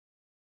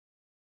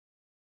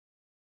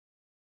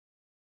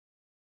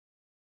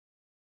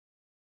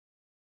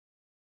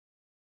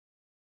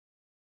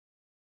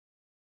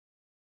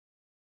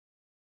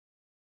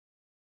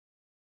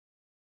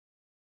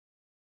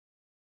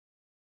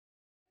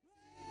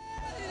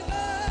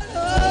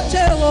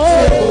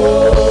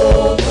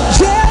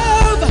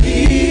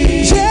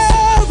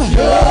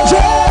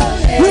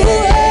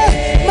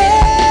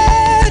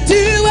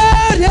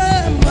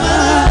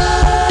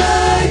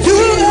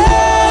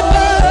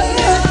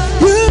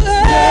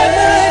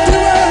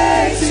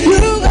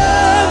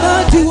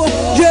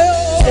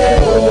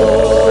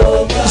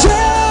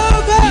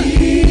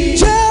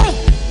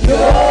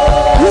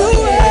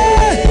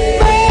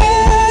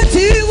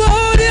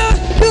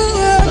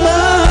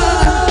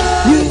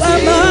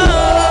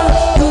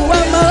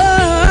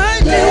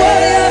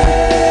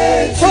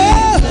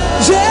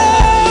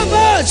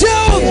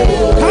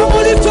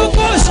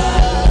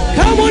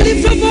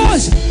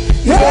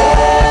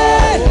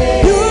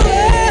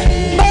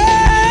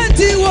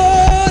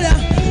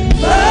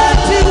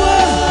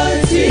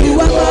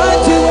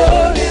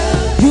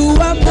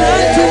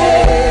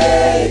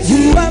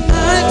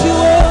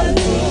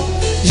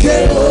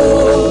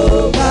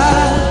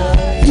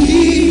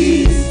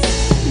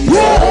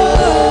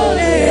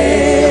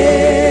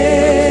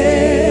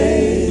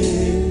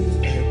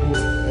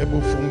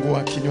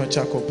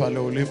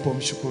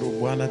ulipomshukuru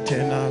Bwana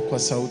tena kwa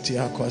sauti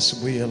yako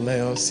asubuhi ya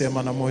leo.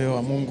 Sema na moyo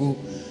wa Mungu,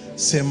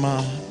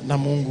 sema na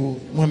Mungu,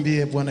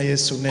 mwambie Bwana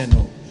Yesu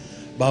neno.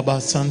 Baba,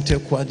 asante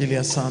kwa ajili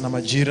ya sana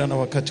majira na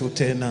wakati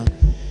tena.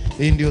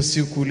 Hii ndio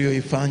siku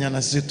uliyoifanya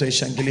na sisi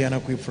tutaishangilia na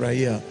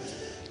kuifurahia.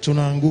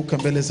 Tunaanguka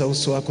mbele za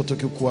uso wako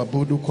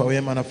tukikuabudu kwa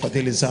wema na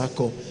fadhili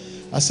zako.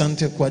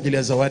 Asante kwa ajili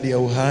ya zawadi ya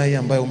uhai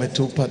ambayo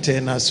umetupa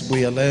tena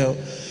asubuhi ya leo,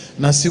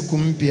 na siku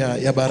mpya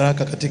ya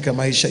baraka katika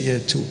maisha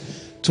yetu.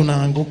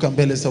 Tunaanguka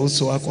mbele za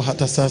uso wako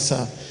hata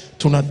sasa.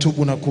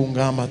 Tunatubu na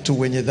kuungama tu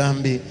wenye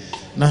dhambi,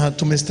 na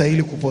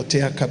tumestahili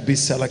kupotea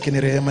kabisa,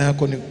 lakini rehema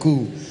yako ni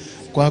kuu.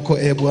 Kwako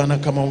Bwana,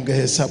 kama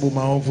ungehesabu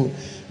maovu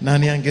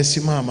nani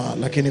angesimama?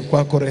 Lakini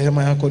kwako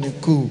rehema yako ni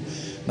kuu.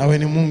 Nawe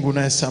ni Mungu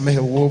unayesamehe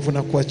uovu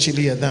na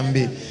kuachilia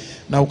dhambi,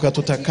 na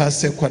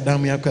ukatutakase kwa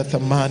damu yako ya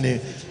thamani.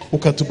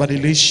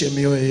 Ukatubadilishe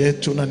mioyo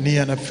yetu na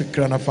nia na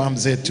fikra na fahamu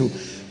zetu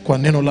kwa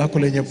neno lako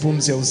lenye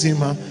pumzi ya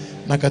uzima.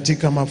 Na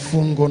katika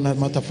mafungo na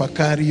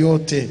matafakari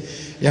yote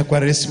ya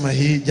Kwaresma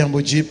hii,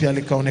 jambo jipya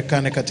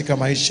likaonekane katika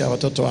maisha ya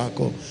watoto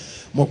wako.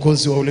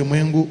 Mwokozi wa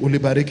ulimwengu,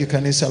 ulibariki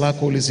kanisa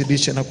lako,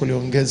 ulizidishe na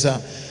kuliongeza.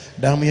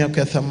 Damu yako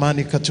ya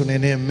thamani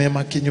katunenee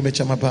mema kinyume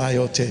cha mabaya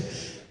yote.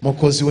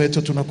 Mwokozi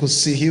wetu,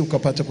 tunakusihi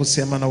ukapate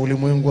kusema na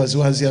ulimwengu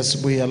waziwazi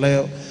asubuhi ya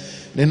leo.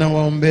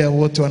 Ninawaombea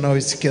wote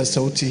wanaoisikia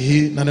sauti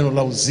hii, na neno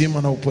la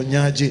uzima na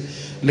uponyaji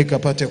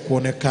likapate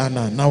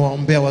kuonekana. Na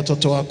waombea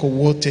watoto wako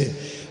wote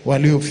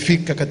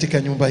waliofika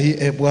katika nyumba hii.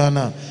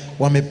 Bwana,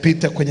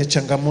 wamepita kwenye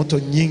changamoto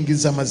nyingi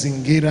za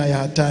mazingira ya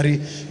hatari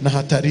na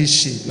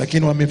hatarishi,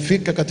 lakini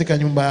wamefika katika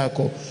nyumba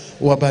yako.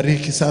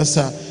 Uwabariki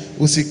sasa,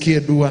 usikie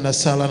dua na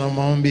sala na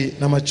maombi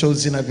na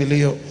machozi na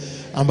vilio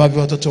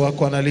ambavyo watoto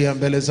wako wanalia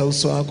mbele za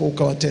uso wako,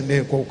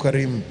 ukawatendee kwa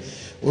ukarimu.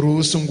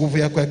 Uruhusu nguvu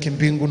yako ya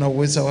kimbingu na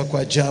uweza wako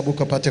ajabu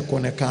kapate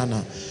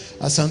kuonekana.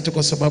 Asante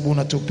kwa sababu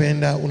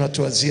unatupenda,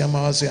 unatuazia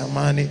mawazo ya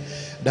amani.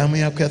 Damu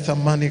yako ya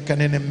thamani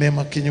kanene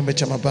mema kinyume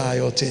cha mabaya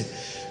yote.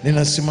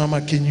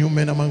 Ninasimama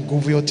kinyume na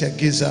manguvu yote ya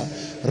giza,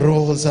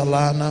 roho za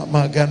laana,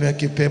 maagano ya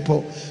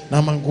kipepo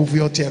na manguvu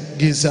yote ya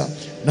giza.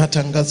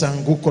 Natangaza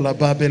anguko la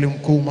Babeli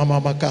mkuu, mama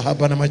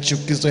makahaba na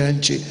machukizo ya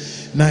nchi,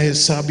 na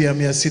hesabu ya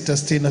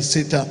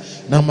 666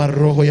 na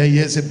maroho ya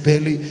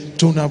Yezebeli.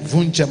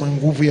 Tunavunja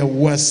manguvu ya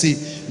uasi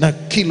na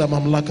kila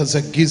mamlaka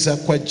za giza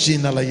kwa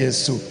jina la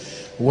Yesu.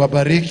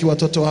 Wabariki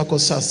watoto wako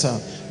sasa,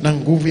 na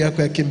nguvu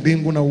yako ya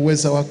kimbingu na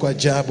uweza wako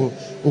ajabu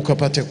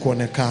ukapate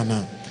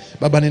kuonekana.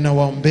 Baba,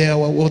 ninawaombea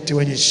wote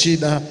wenye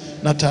shida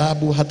na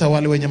taabu, hata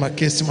wale wenye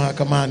makesi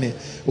mahakamani,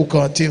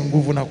 ukawatie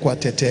nguvu na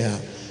kuwatetea.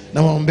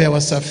 Na waombea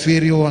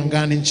wasafiri wa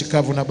angani, nchi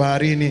kavu na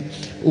baharini,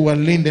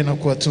 uwalinde na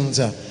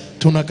kuwatunza.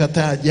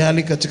 Tunakataa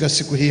ajali katika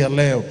siku hii ya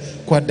leo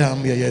kwa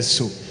damu ya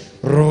Yesu.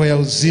 Roho ya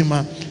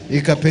uzima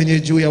ikapenye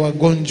juu ya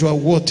wagonjwa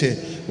wote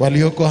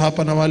walioko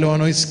hapa na wale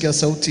wanaoisikia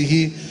sauti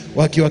hii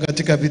wakiwa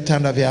katika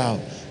vitanda vyao.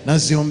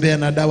 Naziombea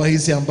na dawa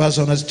hizi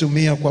ambazo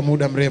wanazitumia kwa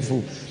muda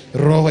mrefu.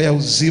 Roho ya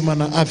uzima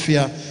na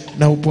afya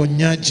na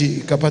uponyaji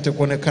ikapate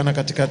kuonekana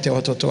katikati ya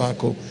watoto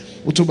wako.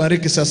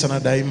 Utubariki sasa na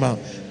daima,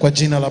 kwa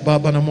jina la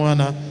Baba na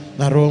Mwana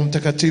na Roho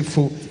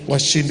Mtakatifu.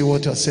 Washindi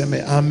wote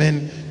waseme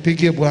amen.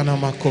 Pigie Bwana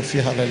makofi.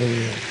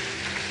 Haleluya.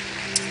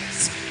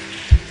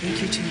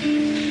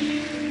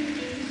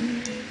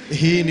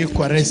 Hii ni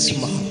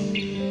Kwaresma.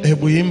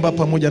 Hebu imba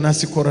pamoja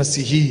nasi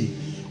korasi hii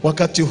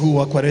wakati huu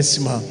wa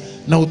Kwaresma,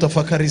 na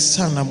utafakari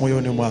sana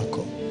moyoni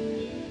mwako.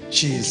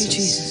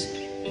 Jesus.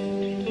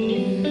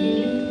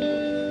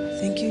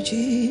 Thank you,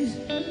 Jesus.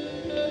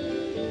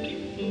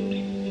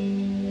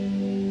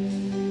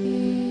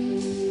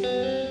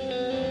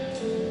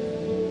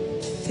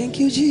 Thank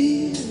you,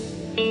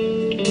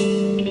 Jesus.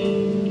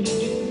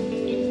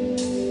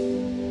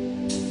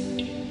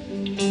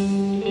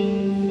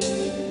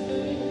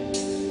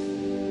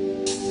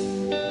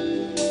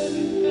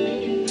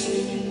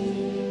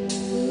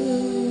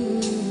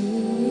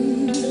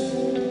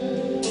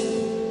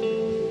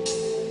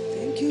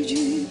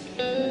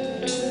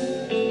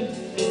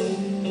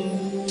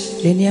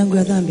 Deni yangu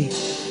ya dhambi,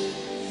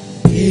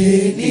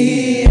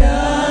 deni yangu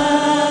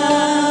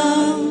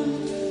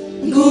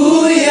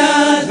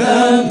ya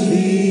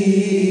dhambi,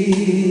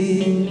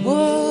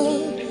 oh,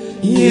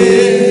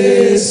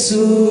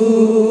 Yesu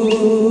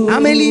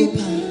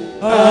amelipa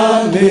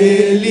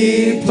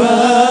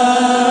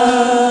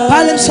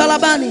pale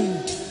msalabani,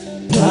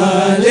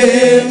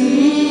 pale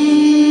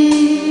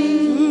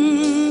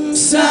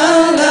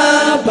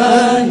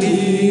msalabani,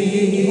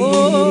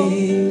 oh,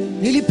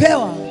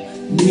 nilipewa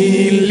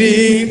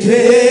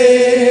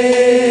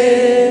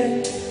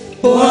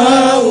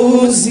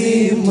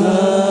uzima.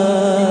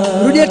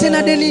 Rudia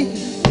tena, deni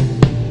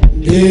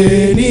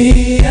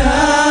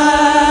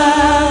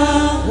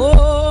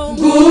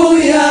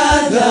yangu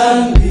ya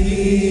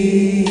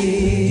dhambi,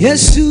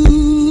 Yesu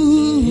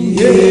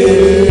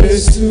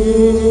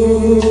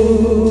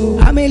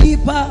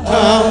amelipa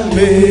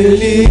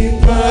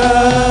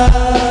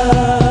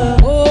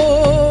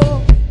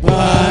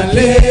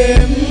pale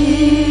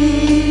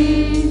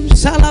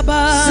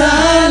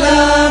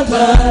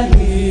msalabani,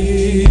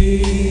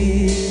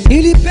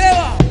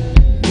 nilipewa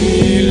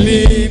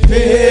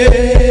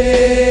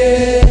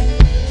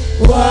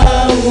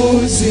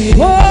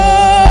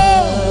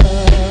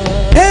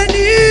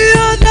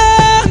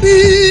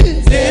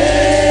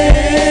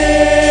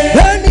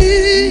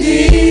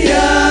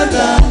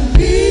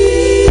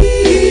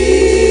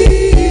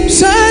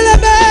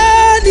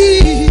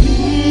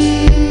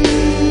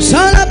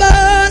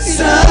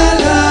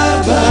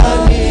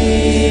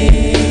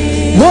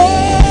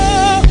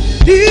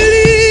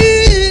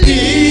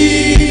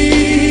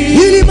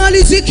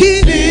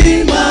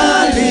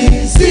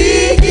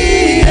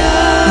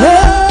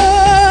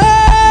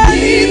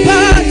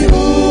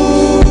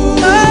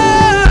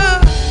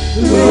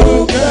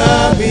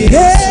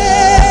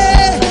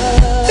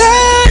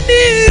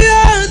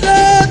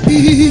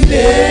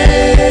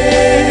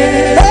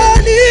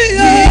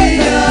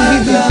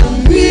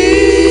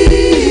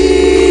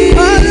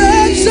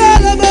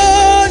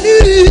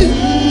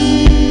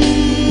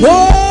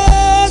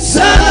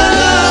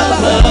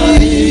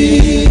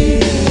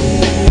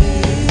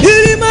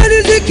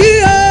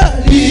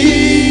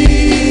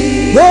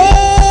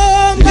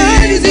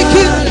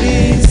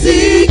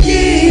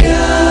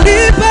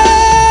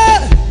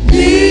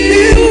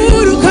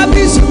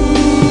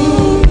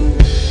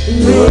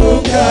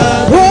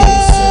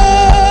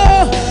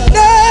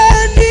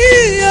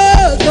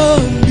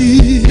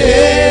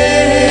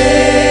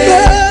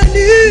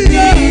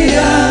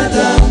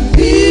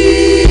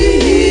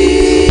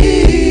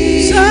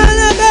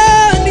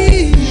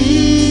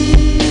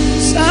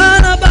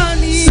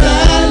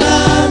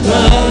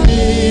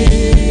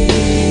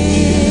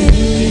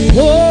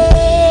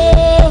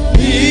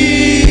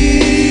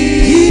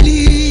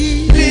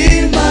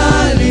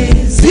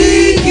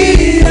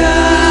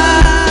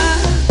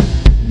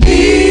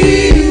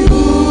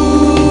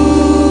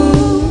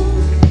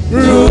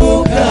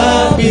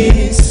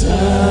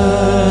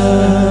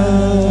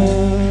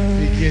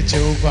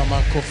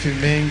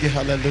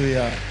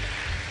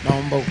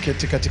Naomba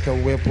uketi katika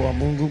uwepo wa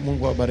Mungu.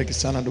 Mungu awabariki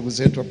sana ndugu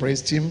zetu wa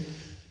praise team.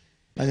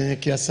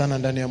 Nanyenyekea sana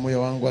ndani ya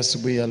moyo wangu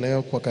asubuhi ya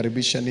leo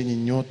kuwakaribisha ninyi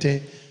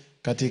nyote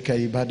katika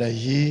ibada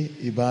hii,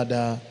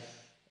 ibada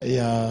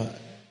ya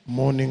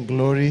morning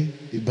glory,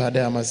 ibada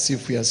ya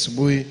masifu ya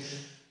asubuhi.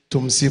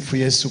 Tumsifu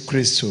Yesu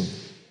Kristo.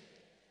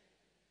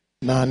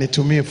 Na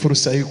nitumie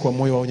fursa hii kwa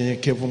moyo wa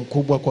unyenyekevu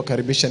mkubwa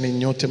kuwakaribisha ninyi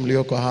nyote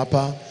mlioko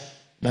hapa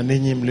na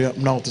ninyi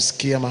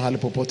mnaotusikia mahali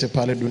popote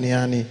pale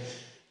duniani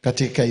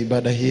katika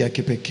ibada hii ya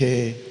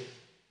kipekee.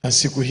 Na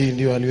siku hii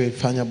ndio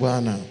aliyoifanya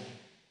Bwana,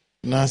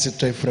 nasi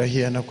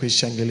tutaifurahia na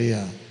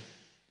kuishangilia.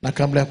 Na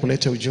kabla ya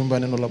kuleta ujumbe wa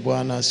neno la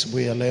Bwana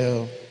asubuhi ya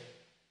leo,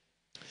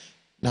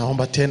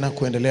 naomba tena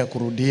kuendelea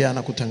kurudia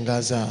na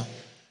kutangaza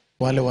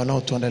wale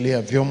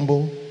wanaotuandalia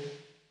vyombo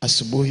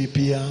asubuhi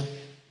pia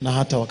na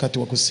hata wakati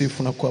wa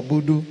kusifu na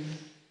kuabudu,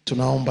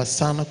 tunaomba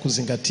sana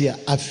kuzingatia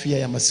afya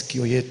ya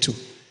masikio yetu,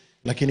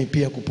 lakini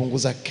pia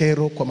kupunguza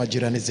kero kwa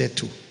majirani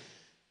zetu.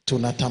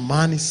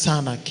 Tunatamani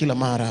sana kila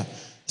mara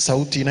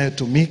sauti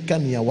inayotumika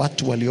ni ya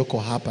watu walioko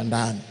hapa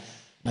ndani,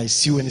 na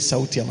isiwe ni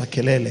sauti ya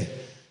makelele.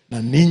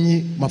 Na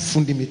ninyi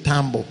mafundi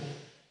mitambo,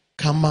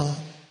 kama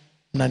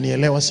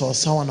mnanielewa sawa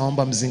sawa,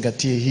 naomba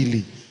mzingatie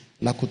hili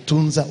la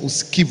kutunza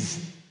usikivu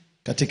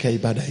katika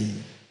ibada hii.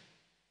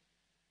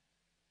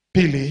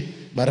 Pili,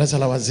 baraza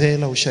la wazee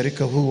la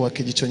usharika huu wa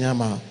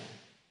Kujitunza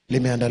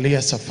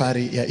limeandalia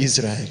safari ya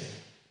Israeli.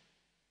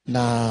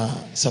 Na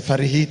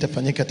safari hii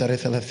itafanyika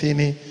tarehe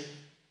 30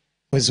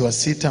 mwezi wa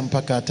 6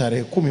 mpaka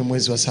tarehe 10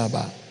 mwezi wa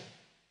 7.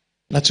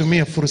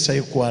 Natumia fursa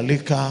hii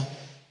kualika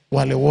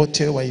wale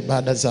wote wa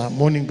ibada za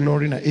morning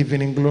glory na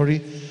evening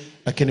glory,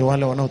 lakini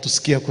wale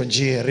wanaotusikia kwa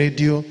njia ya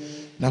radio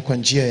na kwa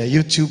njia ya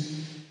YouTube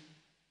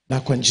na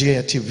kwa njia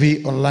ya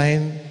TV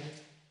online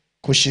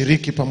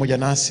kushiriki pamoja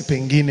nasi,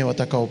 pengine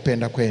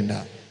watakaopenda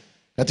kwenda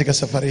katika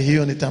safari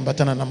hiyo.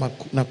 Nitaambatana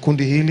na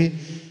kundi hili,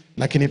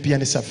 lakini pia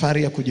ni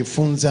safari ya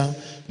kujifunza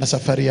na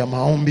safari ya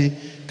maombi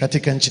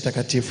katika nchi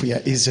takatifu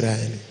ya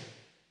Israeli.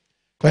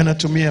 Kwa hiyo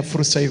natumia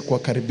fursa hii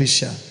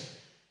kuwakaribisha.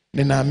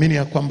 Ninaamini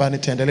ya kwamba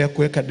nitaendelea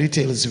kuweka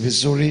details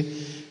vizuri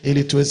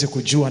ili tuweze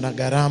kujua na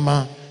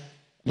gharama,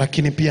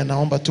 lakini pia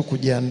naomba tu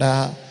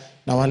kujiandaa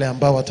na wale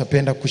ambao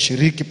watapenda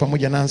kushiriki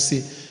pamoja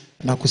nasi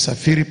na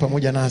kusafiri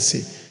pamoja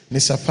nasi. Ni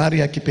safari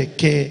ya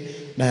kipekee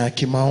na ya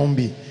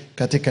kimaombi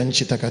katika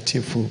nchi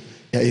takatifu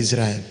ya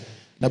Israeli.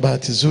 Na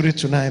bahati nzuri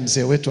tunaye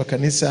mzee wetu wa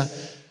kanisa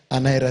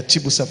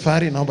anayeratibu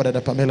safari. Naomba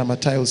dada Pamela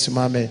Matayo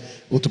usimame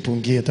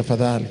utupungie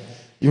tafadhali.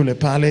 Yule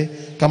pale,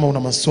 kama una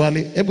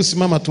maswali, hebu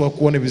simama tu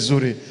wakuone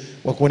vizuri,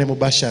 wakuone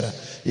mubashara.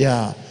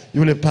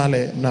 Yule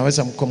pale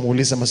mnaweza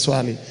mkamuuliza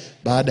maswali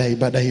baada ya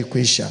ibada hii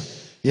kuisha.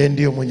 Yeye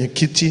ndio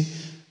mwenyekiti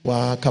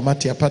wa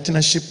kamati ya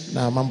partnership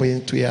na mambo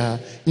yetu ya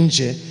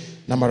nje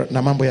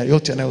na mambo ya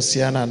yote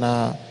yanayohusiana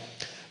na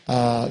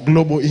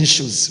global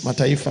issues,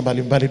 mataifa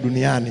mbalimbali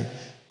duniani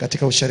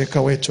katika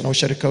usharika wetu. Na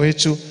usharika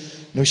wetu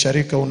ni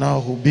usharika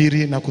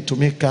unaohubiri na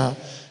kutumika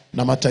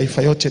na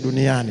mataifa yote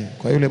duniani.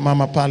 Kwa yule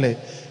mama pale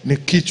ni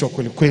kichwa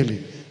kweli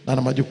kweli na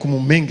ana majukumu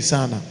mengi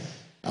sana.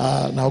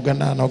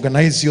 Na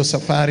organize hiyo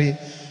safari.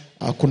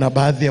 Kuna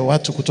baadhi ya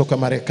watu kutoka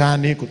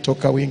Marekani,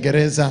 kutoka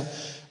Uingereza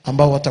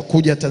ambao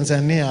watakuja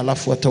Tanzania,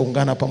 alafu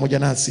wataungana pamoja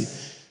nasi.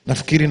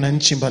 Nafikiri na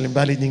nchi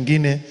mbalimbali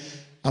nyingine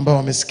ambao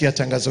wamesikia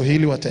tangazo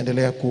hili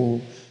wataendelea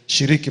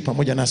kushiriki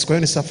pamoja nasi. Kwa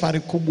hiyo ni safari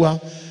kubwa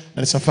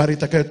na ni safari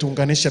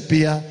itakayotuunganisha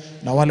pia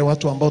na wale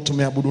watu ambao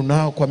tumeabudu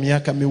nao kwa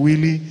miaka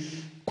miwili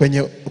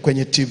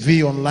kwenye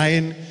TV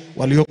online,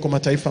 walioko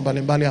mataifa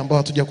mbalimbali ambao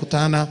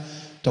hatujakutana.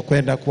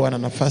 Tutakwenda kuwa na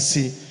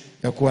nafasi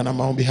ya kuwa na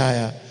maombi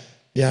haya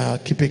ya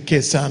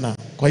kipekee sana.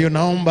 Kwa hiyo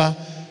naomba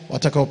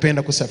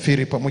watakaopenda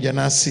kusafiri pamoja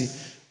nasi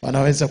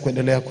wanaweza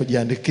kuendelea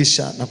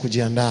kujiandikisha na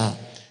kujiandaa.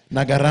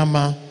 Na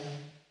gharama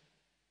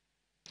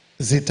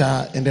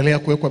zitaendelea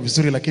kuwekwa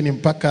vizuri, lakini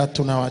mpaka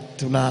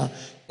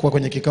kwa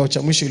kwenye kikao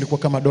cha mwisho ilikuwa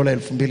kama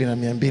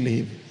 $2,200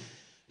 hivi.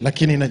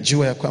 Lakini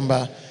najua ya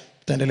kwamba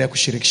tutaendelea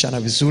kushirikishana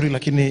vizuri,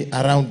 lakini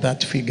around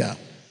that figure.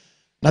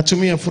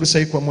 Natumia fursa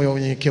hii kwa moyo wa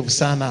unyenyekevu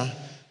sana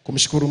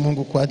kumshukuru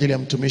Mungu kwa ajili ya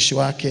mtumishi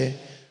wake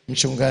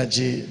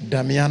mchungaji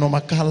Damiano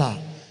Makala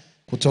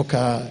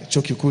kutoka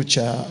chuo kikuu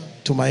cha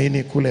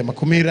Tumaini kule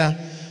Makumira,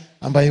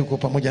 ambaye yuko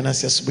pamoja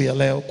nasi asubuhi ya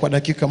leo. Kwa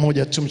dakika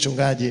moja tu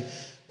mchungaji,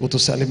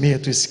 utusalimie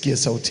tuisikie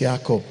sauti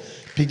yako.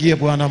 Pigie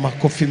Bwana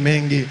makofi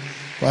mengi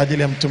kwa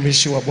ajili ya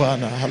mtumishi wa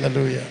Bwana.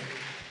 Haleluya.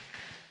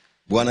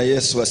 Bwana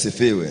Yesu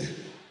asifiwe.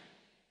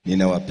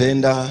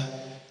 Ninawapenda.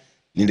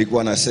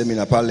 Nilikuwa na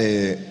semina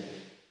pale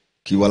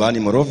Kiwalani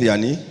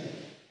Moraviani,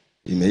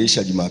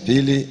 imeisha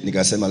Jumapili,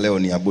 nikasema leo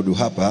niabudu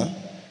hapa,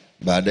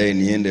 baadaye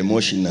niende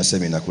Moshi na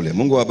semina kule.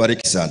 Mungu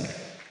awabariki sana.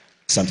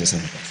 Asante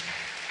sana.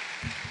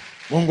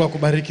 Mungu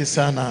akubariki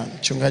sana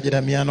mchungaji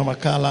Damiano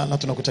Makala, na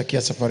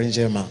tunakutakia safari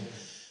njema.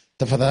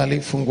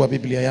 Tafadhali fungua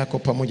Biblia yako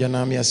pamoja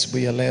nami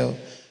asubuhi ya leo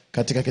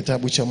katika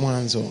kitabu cha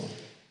Mwanzo.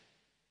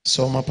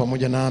 Soma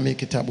pamoja nami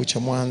kitabu cha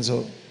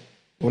Mwanzo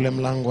ule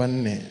mlango wa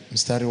 4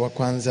 mstari wa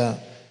kwanza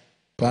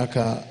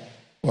mpaka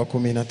wa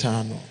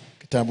 15.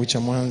 Kitabu cha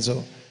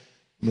Mwanzo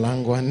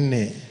mlango wa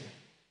 4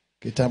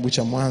 Kitabu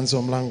cha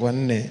Mwanzo mlango wa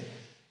 4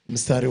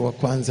 mstari wa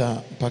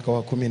kwanza mpaka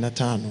wa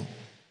 15.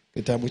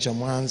 Kitabu cha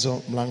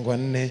Mwanzo mlango wa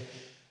 4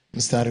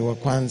 mstari wa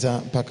kwanza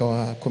mpaka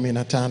wa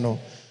 15.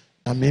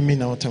 Na mimi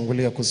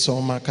nawatangulia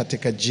kusoma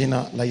katika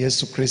jina la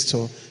Yesu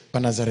Kristo wa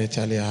Nazareti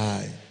aliye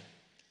hai.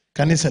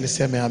 Kanisa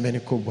liseme amen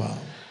kubwa.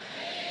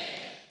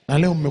 Na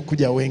leo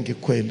mmekuja wengi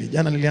kweli.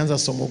 Jana nilianza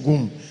somo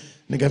gumu,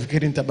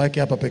 nikafikiri nitabaki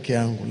hapa peke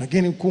yangu,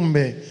 lakini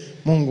kumbe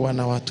Mungu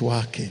ana watu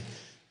wake.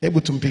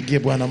 Hebu tumpigie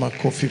Bwana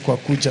makofi kwa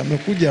kuja.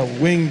 Mmekuja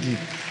wengi.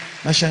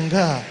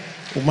 Nashangaa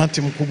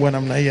umati mkubwa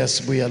namna hii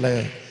asubuhi ya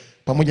leo.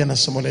 Pamoja na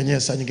somo lenyewe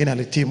saa nyingine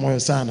alitii moyo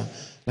sana,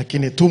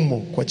 lakini tumo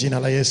kwa jina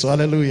la Yesu.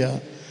 Haleluya.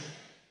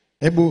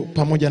 Hebu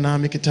pamoja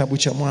nami kitabu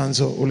cha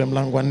Mwanzo ule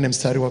mlango wa 4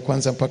 mstari wa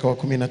kwanza mpaka wa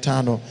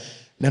 15.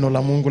 Neno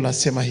la Mungu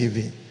lasema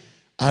hivi: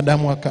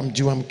 Adamu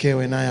akamjua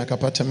mkewe, naye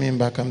akapata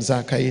mimba,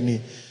 akamzaa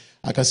Kaini.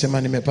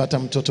 Akasema, nimepata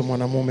mtoto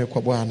mwanamume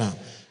kwa Bwana.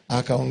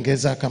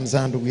 Akaongeza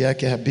akamzaa ndugu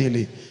yake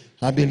Habili.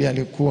 Habili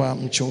alikuwa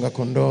mchunga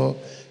kondoo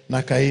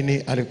na Kaini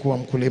alikuwa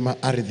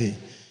mkulima ardhi.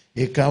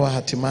 Ikawa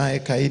hatimaye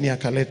Kaini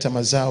akaleta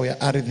mazao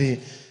ya ardhi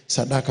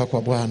sadaka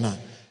kwa Bwana.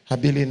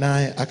 Habili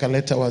naye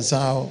akaleta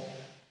wazao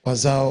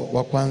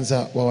wa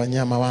kwanza wa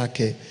wanyama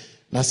wake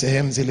na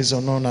sehemu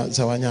zilizonona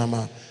za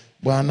wanyama.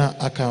 Bwana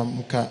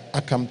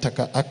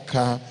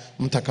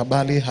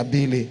akamtakabali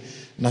Habili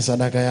na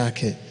sadaka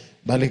yake,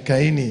 bali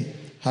Kaini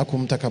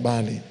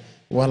hakumtakabali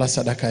wala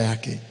sadaka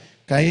yake.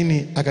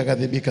 Kaini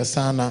akaghadhibika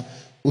sana,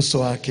 uso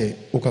wake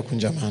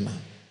ukakunjamana.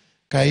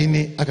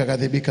 Kaini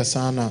akaghadhibika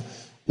sana,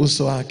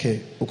 uso wake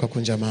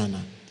ukakunjamana.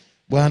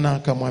 Bwana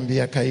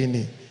akamwambia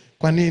Kaini,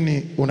 kwa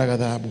nini una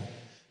ghadhabu?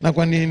 Na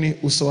kwa nini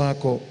uso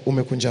wako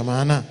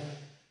umekunjamana?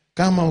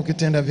 Kama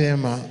ukitenda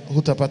vyema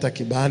hutapata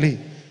kibali,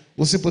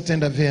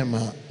 usipotenda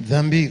vyema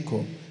dhambi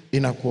iko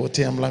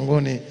inakuotea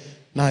mlangoni,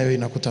 nayo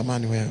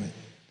inakutamani wewe.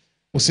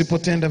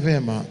 Usipotenda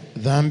vyema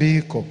dhambi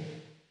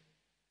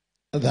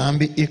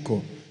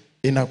iko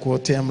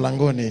inakuotea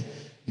mlangoni,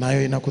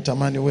 nayo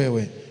inakutamani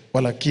wewe,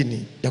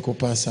 walakini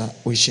yakupasa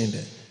uishinde.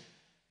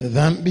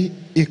 Dhambi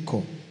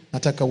iko,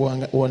 nataka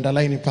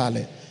uandalaini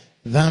pale.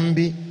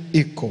 Dhambi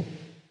iko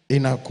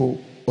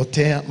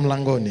inakuotea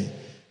mlangoni,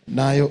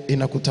 nayo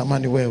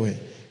inakutamani wewe,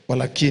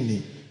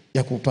 walakini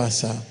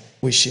yakupasa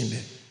uishinde.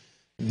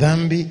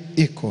 Dhambi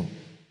iko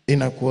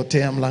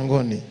inakuotea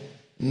mlangoni,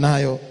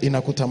 nayo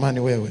inakutamani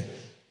wewe,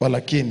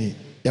 walakini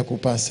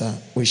yakupasa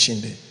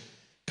uishinde.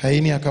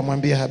 Kaini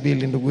akamwambia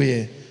Habili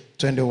nduguye,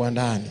 twende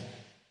uwandani.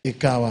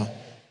 Ikawa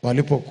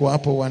walipokuwa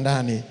hapo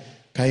uwandani,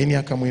 Kaini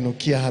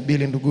akamuinukia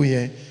Habili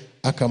nduguye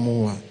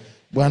akamuua.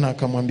 Bwana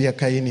akamwambia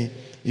Kaini,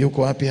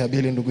 yuko wapi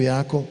Habili ndugu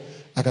yako?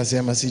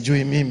 Akasema,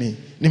 sijui, mimi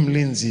ni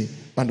mlinzi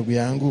wa ndugu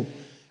yangu.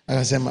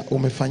 Akasema,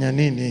 umefanya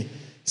nini?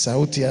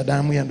 Sauti ya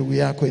damu ya ndugu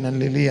yako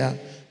inanililia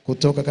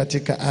kutoka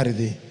katika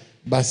ardhi.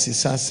 Basi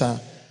sasa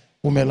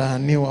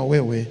umelaaniwa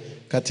wewe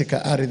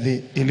katika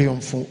ardhi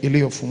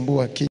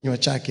iliyofumbua kinywa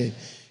chake.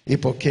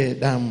 Ipokee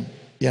damu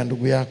ya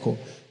ndugu yako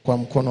kwa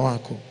mkono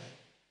wako.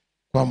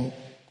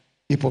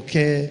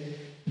 Ipokee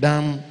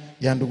damu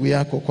ya ndugu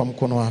yako kwa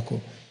mkono wako.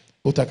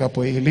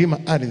 Utakapoilima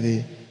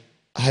ardhi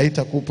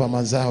haitakupa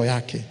mazao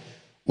yake.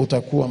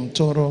 Utakuwa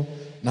mtoro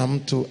na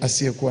mtu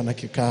asiyekuwa na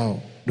kikao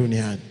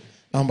duniani.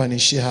 Naomba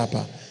niishie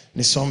hapa.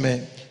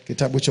 Nisome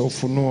kitabu cha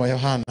Ufunuo wa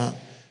Yohana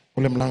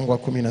ule mlango wa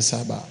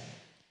 17.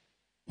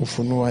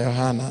 Ufunuo wa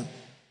Yohana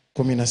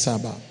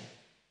 17.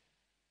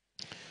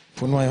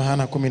 Ufunuo wa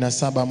Yohana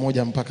 17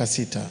 1 mpaka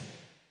 6.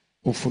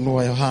 Ufunuo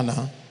wa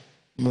Yohana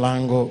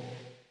mlango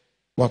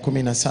wa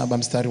 17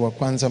 mstari wa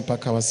kwanza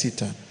mpaka wa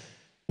 6.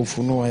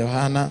 Ufunuo wa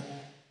Yohana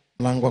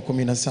mlango wa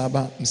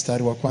 17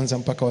 mstari wa kwanza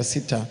mpaka wa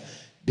 6.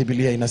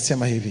 Biblia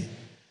inasema hivi: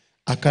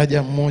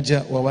 Akaja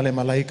mmoja wa wale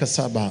malaika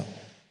 7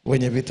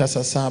 wenye vitasa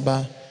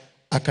 7,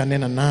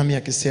 akanena nami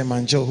akisema,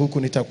 njoo huku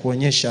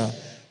nitakuonyesha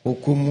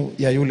hukumu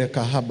ya yule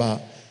kahaba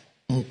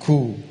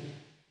mkuu.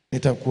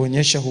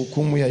 Nitakuonyesha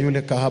hukumu ya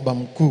yule kahaba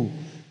mkuu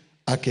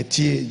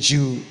aketie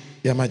juu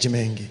ya maji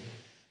mengi,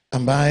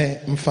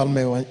 ambaye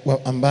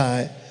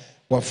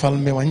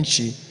wafalme wa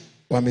nchi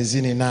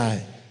wamezini naye,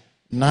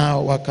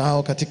 nao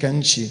wakao katika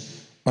nchi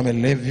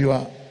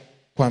wamelevywa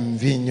kwa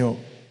mvinyo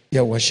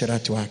ya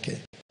uasherati wake.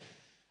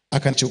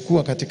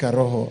 Akanichukua katika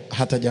roho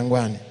hata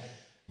jangwani,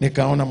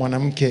 nikaona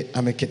mwanamke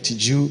ameketi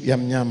juu ya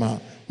mnyama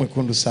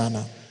mwekundu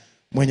sana,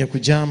 mwenye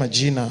kujaa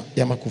majina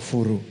ya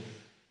makufuru,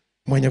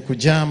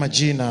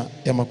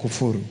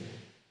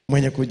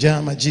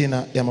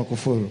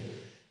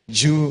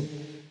 juu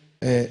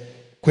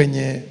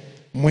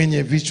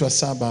mwenye vichwa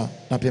 7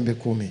 na pembe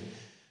 10.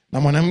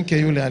 Na mwanamke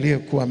yule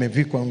aliyekuwa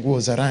amevikwa nguo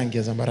za rangi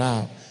ya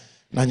zambarau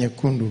na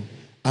nyekundu,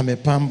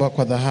 amepambwa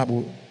kwa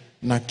dhahabu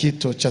na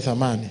kito cha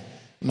thamani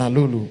na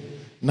lulu,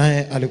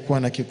 naye alikuwa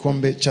na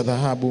kikombe cha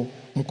dhahabu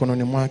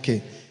mkononi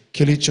mwake,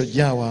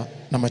 kilichojawa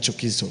na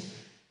machukizo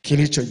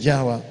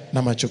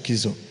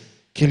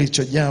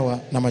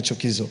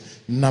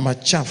na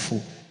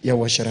machafu ya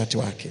uasherati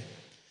wake.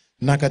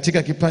 Na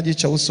katika kipaji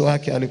cha uso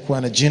wake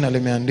alikuwa na jina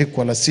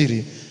limeandikwa la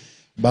siri,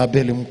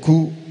 Babeli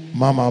mkuu,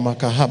 mama wa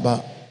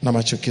makahaba na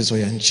machukizo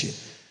ya nchi.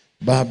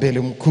 Babeli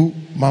mkuu,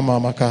 mama wa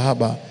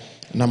makahaba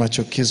na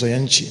machukizo ya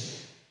nchi.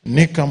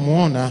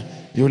 Nikamwona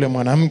yule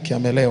mwanamke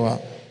amelewa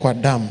kwa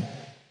damu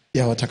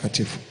ya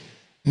watakatifu.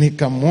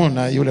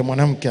 Nikamwona yule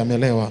mwanamke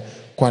amelewa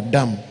kwa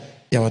damu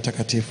ya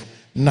watakatifu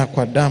na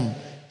kwa damu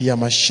ya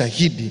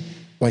mashahidi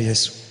wa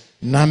Yesu.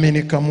 Nami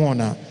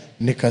nikamwona,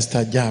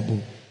 nikastaajabu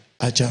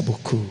ajabu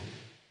kuu.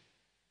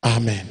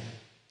 Amen.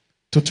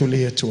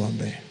 Tutulie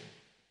tuombe.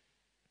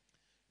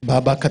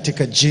 Baba,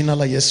 katika jina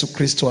la Yesu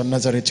Kristo wa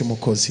Nazareti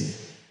Mwokozi,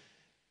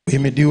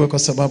 uhimidiwe kwa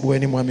sababu wewe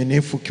ni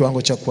mwaminifu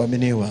kiwango cha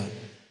kuaminiwa,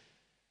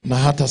 na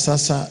hata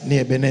sasa ni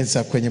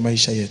Ebeneza kwenye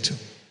maisha yetu.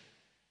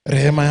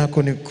 Rehema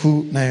yako ni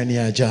kuu nayo ni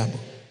ajabu.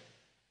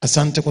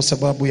 Asante kwa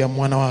sababu ya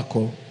mwana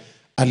wako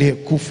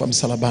aliyekufa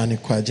msalabani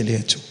kwa ajili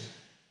yetu,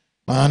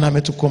 maana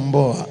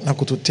ametukomboa na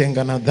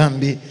kututenga na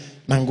dhambi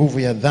na nguvu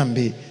ya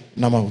dhambi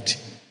na mauti.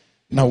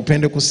 Na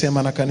upende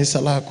kusema na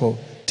kanisa lako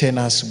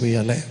tena asubuhi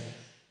ya leo.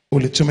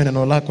 Ulitume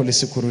neno lako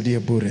lisikurudie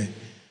bure.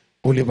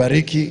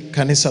 Ulibariki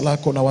kanisa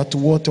lako na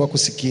watu wote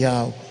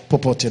wakusikiao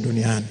popote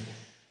duniani.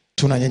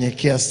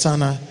 Tunanyenyekea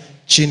sana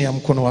chini ya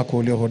mkono wako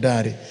ulio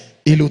hodari,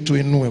 ili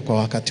utuinue kwa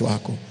wakati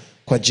wako.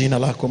 Kwa jina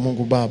lako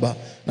Mungu Baba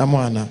na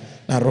Mwana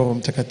na Roho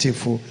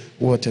Mtakatifu,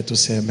 wote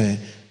tuseme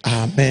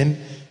amen.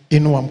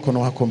 Inua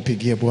mkono wako,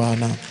 mpigie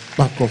Bwana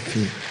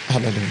makofi.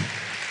 Haleluya.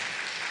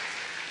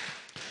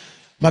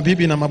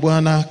 Mabibi na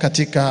mabwana,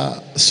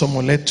 katika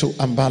somo letu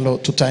ambalo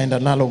tutaenda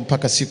nalo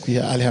mpaka siku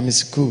ya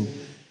Alhamisi Kuu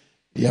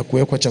ya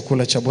kuwekwa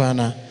chakula cha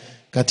Bwana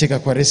katika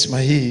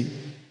Kwaresma hii,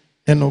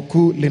 neno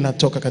kuu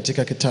linatoka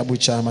katika kitabu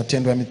cha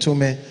Matendo ya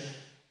Mitume,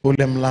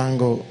 ule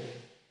mlango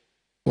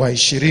wa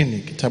 20.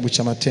 Kitabu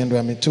cha Matendo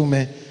ya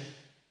Mitume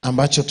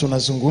ambacho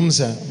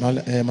tunazungumza,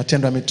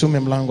 Matendo ya Mitume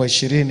mlango wa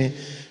 20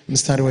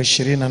 mstari wa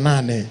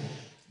 28.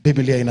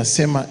 Biblia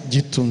inasema,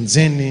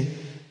 jitunzeni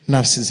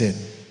nafsi zenu.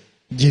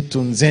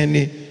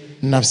 Jitunzeni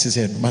nafsi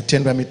zenu.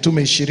 Matendo ya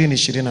Mitume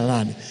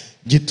 20:28.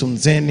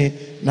 Jitunzeni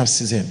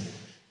nafsi zenu.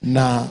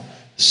 Na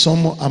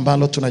somo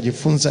ambalo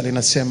tunajifunza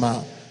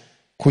linasema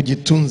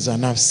kujitunza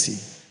nafsi.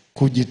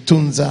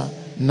 Kujitunza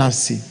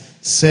nafsi,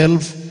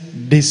 self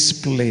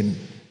discipline,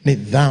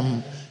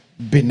 nidhamu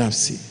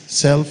binafsi.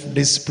 Self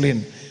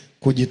discipline,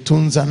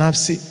 kujitunza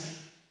nafsi,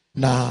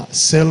 na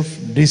self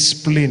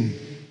discipline,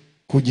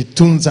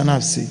 kujitunza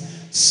nafsi,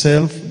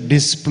 self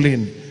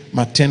discipline.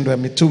 Matendo ya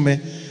Mitume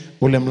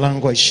ule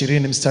mlango wa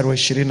 20 mstari wa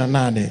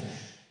 28.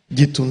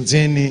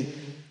 Jitunzeni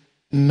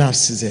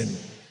nafsi zenu.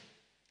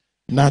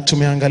 Na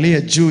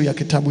tumeangalia juu ya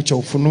kitabu cha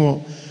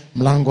Ufunuo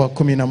mlango wa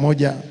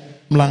 11,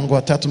 mlango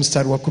wa 3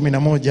 mstari wa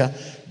 11.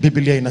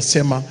 Biblia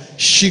inasema,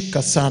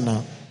 shika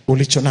sana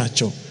ulicho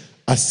nacho,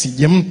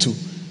 asije mtu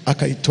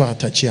akaitwaa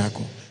taji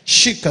yako.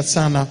 Shika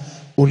sana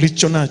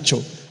ulicho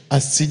nacho,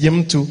 asije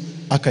mtu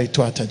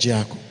akaitwaa taji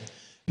yako.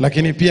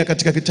 Lakini pia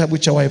katika kitabu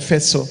cha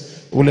Waefeso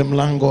ule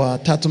mlango wa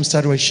 3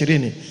 mstari wa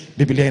 20,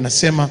 Biblia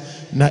inasema,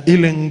 na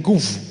ile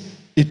nguvu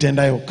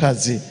itendayo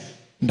kazi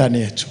ndani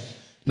yetu.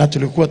 Na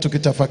tulikuwa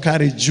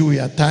tukitafakari juu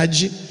ya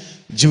taji,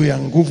 juu ya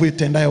nguvu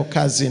itendayo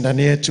kazi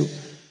ndani yetu,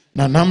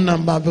 na namna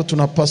ambavyo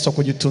tunapaswa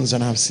kujitunza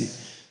nafsi.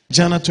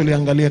 Jana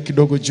tuliangalia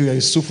kidogo juu ya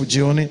Yusufu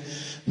jioni,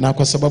 na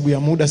kwa sababu ya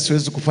muda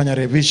siwezi kufanya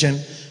revision,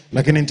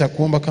 lakini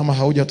nitakuomba kama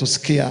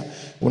haujatusikia,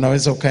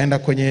 unaweza ukaenda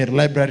kwenye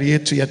library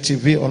yetu ya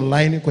TV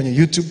online kwenye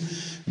YouTube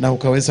na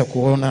ukaweza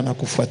kuona na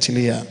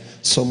kufuatilia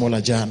somo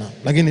la jana.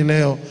 Lakini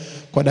leo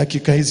kwa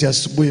dakika hizi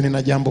asubuhi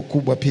nina jambo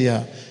kubwa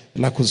pia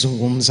la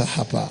kuzungumza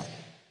hapa.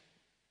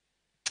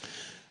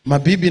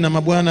 Mabibi na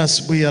mabwana,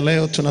 asubuhi ya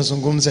leo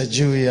tunazungumza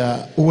juu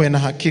ya uwe na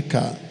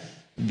hakika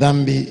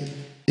dhambi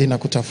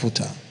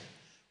inakutafuta.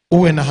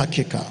 Uwe na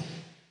hakika,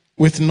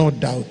 with no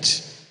doubt.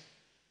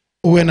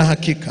 Uwe na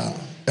hakika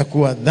ya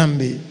kuwa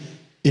dhambi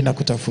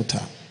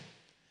inakutafuta.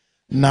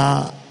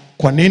 Na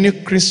kwa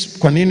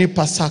nini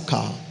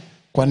Pasaka?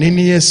 Kwa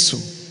nini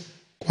Yesu?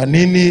 Kwa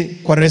nini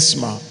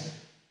Kwaresma?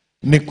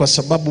 Ni kwa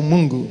sababu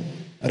Mungu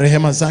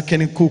rehema zake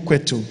ni kuu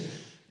kwetu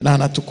na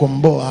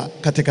anatukomboa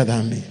katika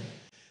dhambi.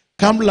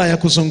 Kabla ya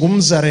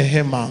kuzungumza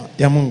rehema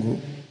ya Mungu,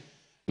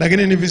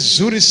 lakini ni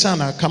vizuri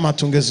sana kama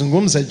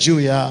tungezungumza juu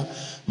ya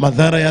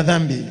madhara ya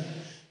dhambi,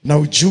 na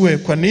ujue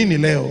kwa nini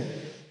leo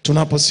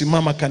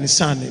tunaposimama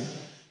kanisani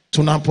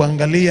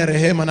tunapoangalia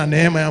rehema na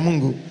neema ya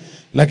Mungu,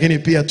 lakini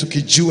pia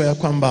tukijua ya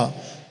kwamba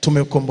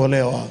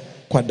tumekombolewa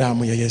kwa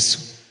damu ya Yesu.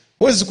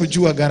 Huwezi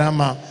kujua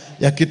gharama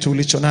ya kitu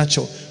ulicho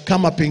nacho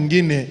kama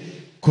pengine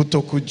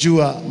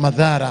kutokujua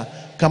madhara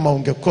kama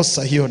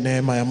ungekosa hiyo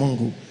neema ya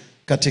Mungu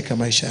katika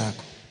maisha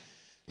yako.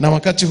 Na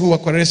wakati huu wa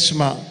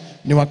Kwaresma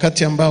ni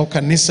wakati ambao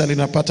kanisa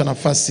linapata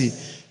nafasi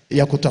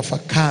ya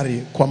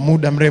kutafakari kwa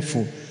muda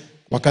mrefu,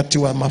 wakati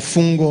wa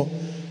mafungo,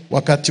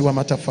 wakati wa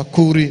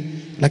matafakuri,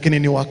 lakini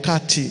ni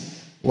wakati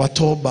wa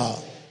toba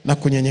na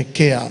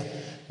kunyenyekea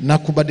na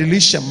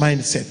kubadilisha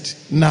mindset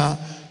na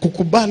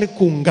kukubali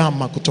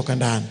kuungama kutoka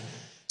ndani.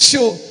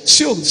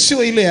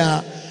 Sio ile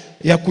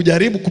ya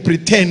kujaribu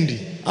kupretend.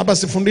 Hapa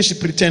sifundishi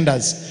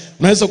pretenders.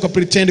 Unaweza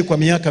ukapretend kwa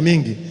miaka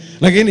mingi,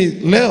 lakini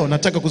leo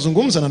nataka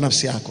kuzungumza na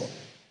nafsi yako.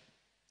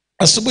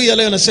 Asubuhi ya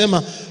leo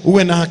nasema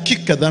uwe na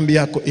hakika dhambi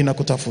yako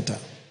inakutafuta.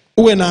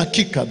 Uwe na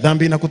hakika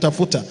dhambi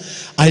inakutafuta.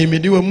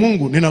 Ahimidiwe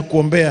Mungu,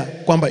 ninakuombea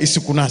kwamba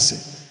isikunase.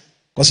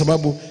 Kwa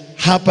sababu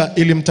hapa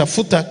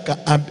ilimtafuta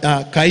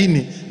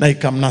Kaini na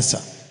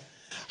ikamnasa.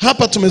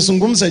 Hapa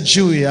tumezungumza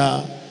juu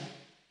ya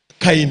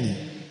Kaini.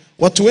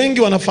 Watu wengi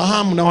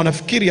wanafahamu na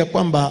wanafikiri ya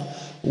kwamba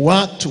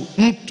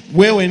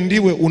wewe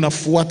ndiwe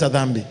unafuata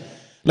dhambi.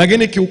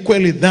 Lakini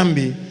kiukweli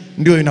dhambi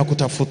ndio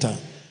inakutafuta.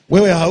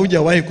 Wewe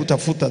haujawahi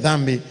kutafuta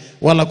dhambi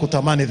wala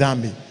kutamani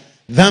dhambi.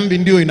 Dhambi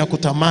ndio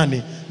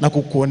inakutamani na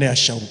kukuonea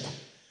shauku.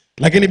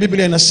 Lakini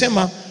Biblia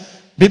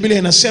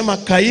inasema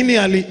Kaini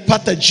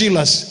alipata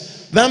jealous.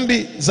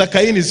 Dhambi za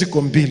Kaini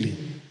ziko mbili.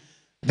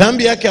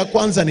 Dhambi yake ya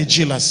kwanza ni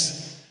jealous,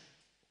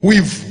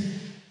 wivu.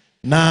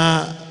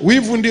 Na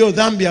wivu ndio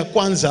dhambi ya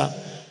kwanza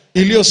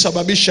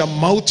iliyosababisha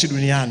mauti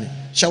duniani.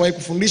 Shawahi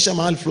kufundisha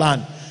mahali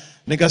fulani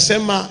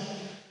nikasema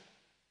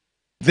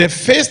the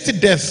first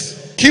death,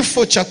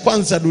 kifo cha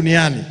kwanza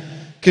duniani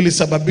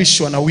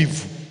kilisababishwa na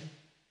wivu.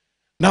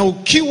 Na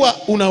ukiwa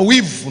una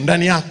wivu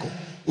ndani yako,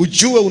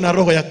 ujue una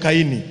roho ya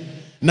Kaini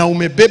na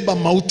umebeba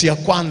mauti ya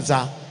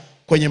kwanza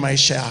kwenye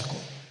maisha yako.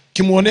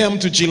 Kimuonea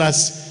mtu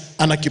jealous,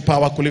 ana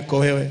kipawa kuliko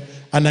wewe,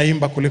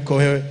 anaimba kuliko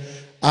wewe,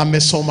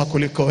 amesoma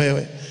kuliko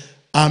wewe,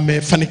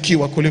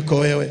 amefanikiwa kuliko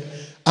wewe,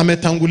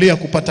 ametangulia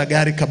kupata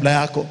gari kabla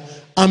yako,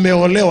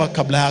 ameolewa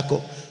kabla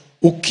yako.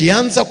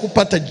 Ukianza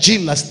kupata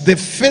jealous,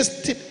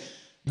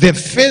 the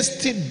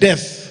first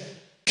death,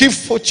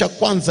 kifo cha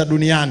kwanza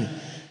duniani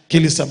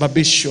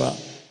kilisababishwa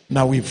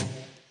na wivu.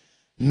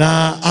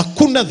 Na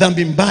hakuna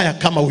dhambi mbaya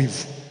kama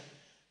wivu.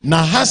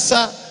 Na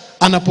hasa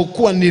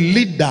anapokuwa ni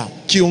leader,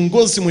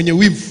 kiongozi mwenye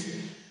wivu,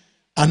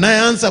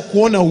 anayeanza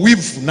kuona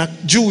wivu na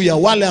juu ya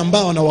wale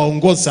ambao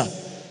anawaongoza,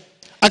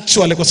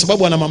 actually kwa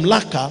sababu ana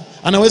mamlaka,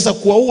 anaweza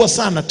kuwaua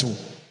sana tu.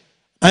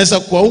 Anaweza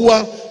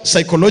kuwaua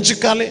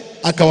psychologically,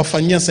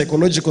 akawafanyia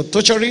psychological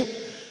torturing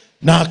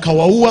na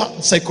akawaua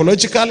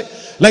psychologically.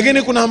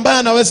 Lakini kuna ambaye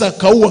anaweza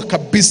akaua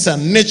kabisa,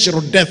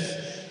 natural death,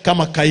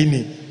 kama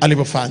Kaini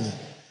alivyofanya.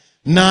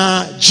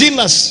 Na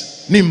jealous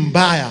ni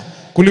mbaya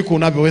kuliko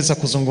unavyoweza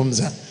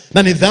kuzungumza,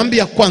 na ni dhambi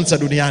ya kwanza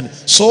duniani,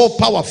 so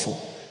powerful.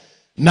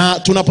 Na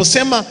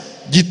tunaposema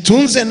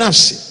jitunze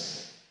nafsi,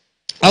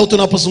 au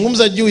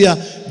tunapozungumza juu ya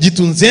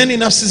jitunzeni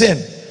nafsi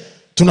zenu,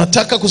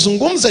 tunataka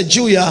kuzungumza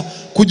juu ya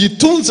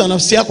kujitunza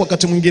nafsi yako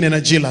wakati mwingine na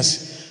jealous.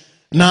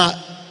 Na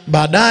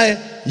baadaye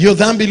hiyo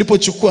dhambi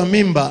ilipochukua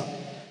mimba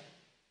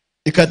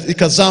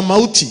ikazaa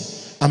mauti,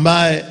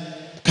 ambaye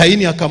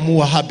Kaini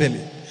akamuua Habeli.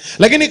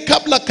 Lakini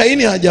kabla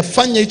Kaini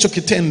hajafanya hicho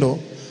kitendo,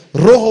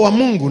 Roho wa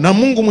Mungu na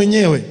Mungu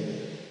mwenyewe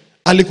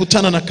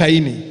alikutana na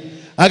Kaini.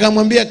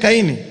 Akamwambia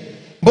Kaini,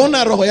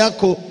 mbona roho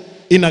yako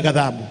ina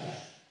ghadhabu?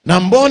 Na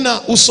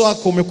mbona uso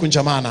wako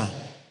umekunjamana?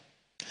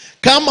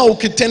 Kama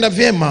ukitenda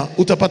vyema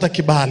utapata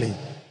kibali.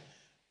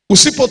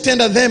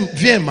 Usipotenda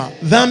vyema,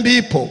 dhambi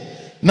ipo,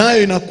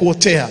 nayo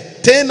inakuotea,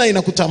 tena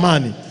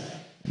inakutamani,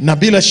 na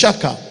bila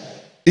shaka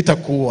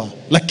itakuua.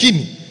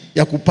 Lakini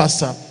ya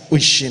kupasa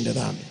uishinde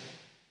dhambi.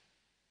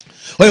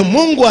 Kwa hiyo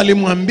Mungu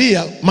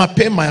alimwambia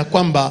mapema ya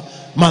kwamba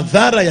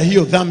madhara ya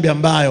hiyo dhambi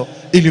ambayo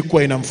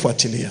ilikuwa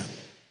inamfuatilia.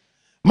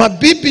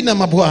 Mabibi na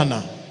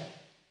mabwana,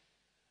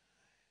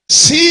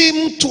 si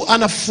mtu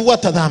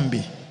anafuata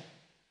dhambi.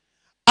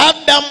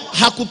 Adam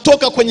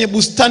hakutoka kwenye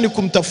bustani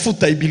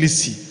kumtafuta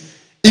Ibilisi.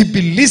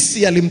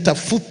 Ibilisi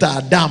alimtafuta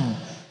Adamu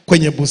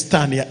kwenye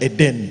bustani ya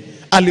Edeni.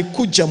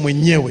 Alikuja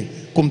mwenyewe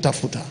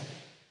kumtafuta.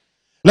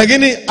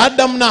 Lakini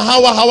Adam na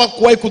Hawa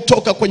hawakuwahi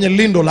kutoka kwenye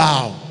lindo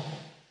lao.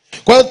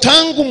 Kwa hiyo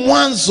tangu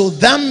mwanzo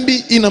dhambi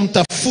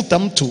inamtafuta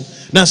mtu,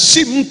 na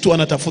si mtu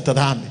anatafuta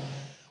dhambi.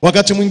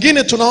 Wakati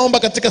mwingine tunaomba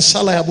katika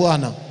sala ya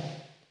Bwana,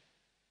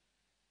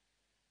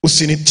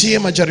 usinitie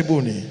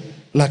majaribuni,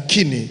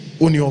 lakini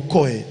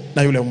uniokoe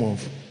na yule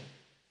mwovu.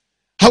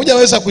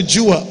 Haujaweza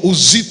kujua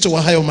uzito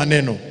wa hayo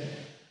maneno.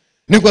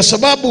 Ni kwa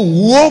sababu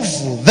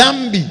uovu,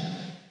 dhambi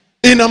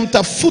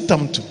inamtafuta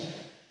mtu.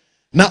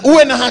 Na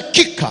uwe na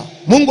hakika,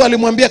 Mungu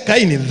alimwambia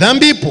Kaini,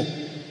 dhambi ipo,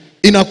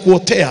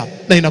 inakuotea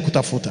na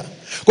inakutafuta.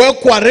 Kwa hiyo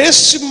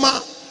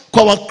Kwaresima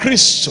kwa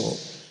Wakristo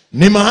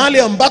ni mahali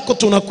ambako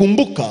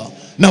tunakumbuka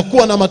na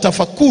kuwa na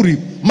matafakuri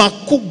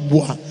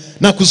makubwa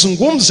na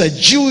kuzungumza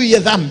juu ya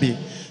dhambi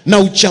na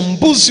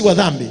uchambuzi wa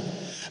dhambi.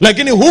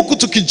 Lakini huku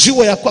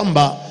tukijua ya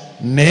kwamba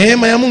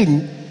neema ya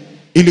Mungu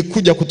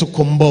ilikuja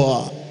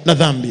kutukomboa na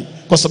dhambi,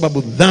 kwa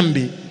sababu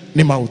dhambi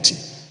ni mauti.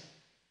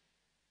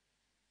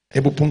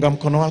 Hebu punga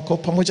mkono wako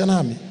pamoja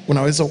nami.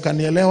 Unaweza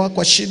ukanielewa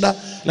kwa shida,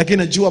 lakini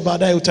najua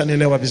baadaye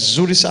utanielewa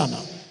vizuri sana.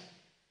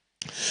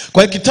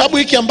 Kwa kitabu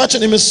hiki ambacho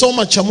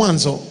nimesoma cha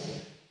Mwanzo,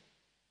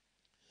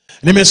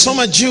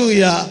 nimesoma juu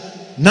ya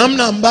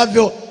namna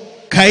ambavyo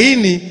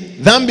Kaini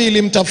dhambi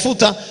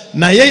ilimtafuta,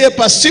 na yeye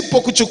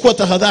pasipo kuchukua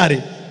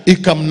tahadhari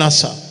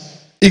ikamnasa,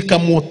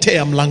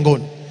 ikamuotea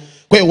mlangoni.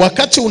 Kwa hiyo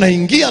wakati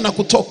unaingia na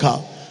kutoka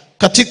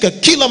katika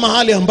kila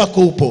mahali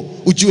ambako upo,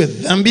 ujue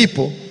dhambi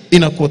ipo,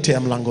 inakuotea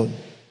mlangoni.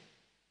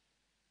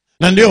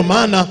 Na ndio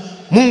maana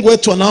Mungu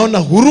wetu anaona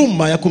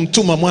huruma ya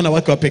kumtuma mwana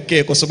wake wa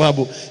pekee, kwa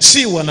sababu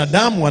si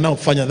wanadamu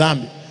wanaofanya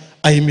dhambi.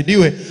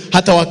 Ahimidiwe,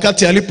 hata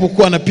wakati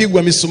alipokuwa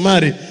anapigwa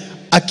misumari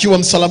akiwa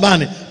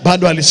msalabani,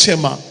 bado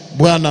alisema,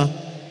 Bwana,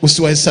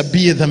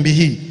 usiwahesabie dhambi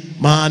hii,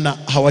 maana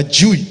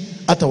hawajui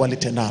hata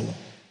walitendalo.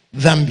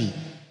 Dhambi.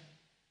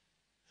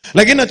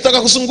 Lakini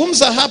nataka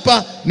kuzungumza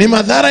hapa ni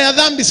madhara ya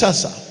dhambi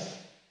sasa,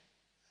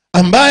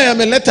 ambaye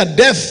ameleta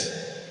death,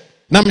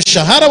 na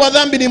mshahara wa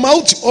dhambi ni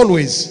mauti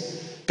always.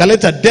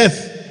 Kaleta death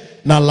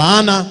na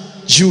laana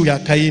juu ya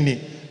Kaini,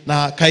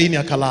 na Kaini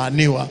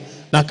akalaaniwa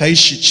na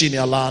akaishi chini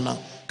ya laana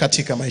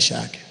katika maisha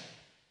yake.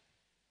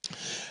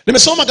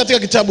 Nimesoma katika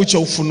kitabu cha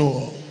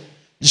Ufunuo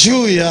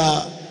juu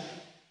ya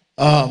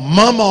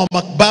mama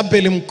wa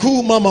Babeli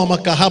mkuu, mama wa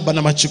makahaba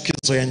na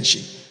machukizo ya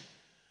nchi.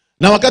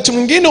 Na wakati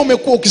mwingine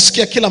umekuwa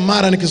ukisikia kila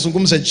mara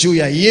nikizungumza juu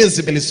ya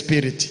Jezebel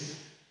spirit.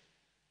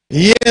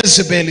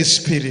 Jezebel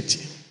spirit.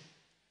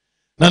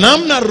 Na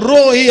namna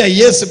roho hii ya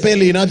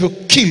Jezebel inavyo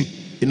kill,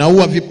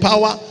 inaua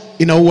vipawa,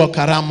 inaua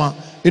karama,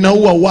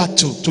 inaua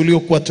watu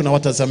tuliokuwa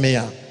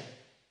tunawatazamia.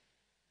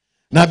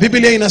 Na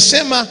Biblia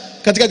inasema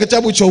katika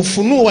kitabu cha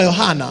Ufunuo wa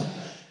Yohana,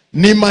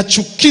 ni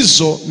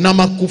machukizo na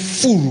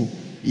makufuru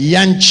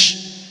ya nchi.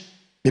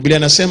 Biblia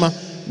inasema,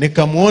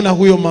 nikamuona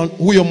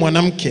huyo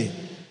mwanamke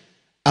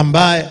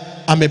ambaye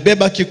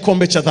amebeba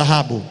kikombe cha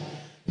dhahabu,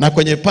 na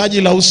kwenye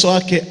paji la uso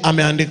wake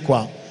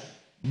ameandikwa,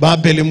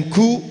 Babeli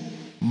mkuu,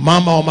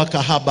 mama wa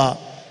makahaba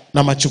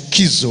na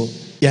machukizo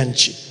ya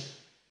nchi.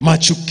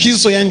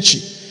 Machukizo ya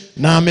nchi.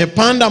 Na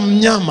amepanda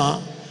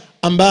mnyama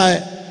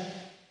ambaye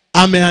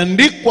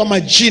ameandikwa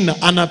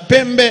majina, ana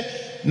pembe,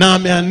 na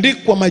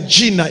ameandikwa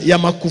majina ya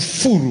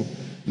makufuru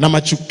na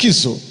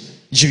machukizo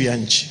juu ya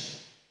nchi.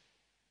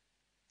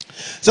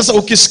 Sasa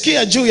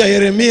ukisikia juu ya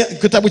Yeremia,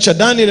 kitabu cha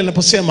Daniel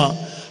linaposema,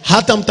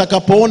 hata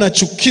mtakapoona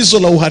chukizo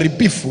la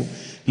uharibifu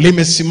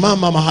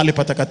limesimama mahali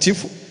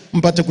patakatifu,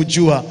 mpate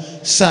kujua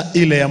saa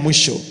ile ya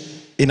mwisho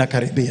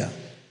inakaribia.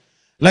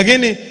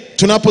 Lakini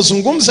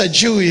tunapozungumza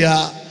juu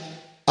ya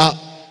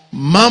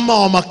mama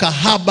wa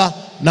makahaba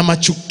na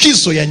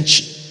machukizo ya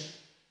nchi,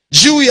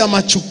 juu ya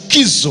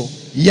machukizo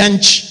ya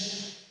nchi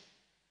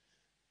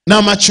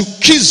na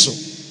machukizo,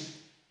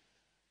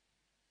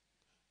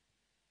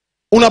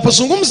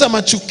 unapozungumza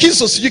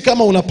machukizo, sijui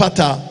kama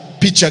unapata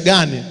picha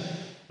gani.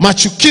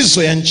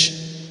 Machukizo ya nchi,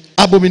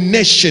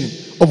 abomination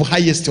of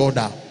highest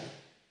order.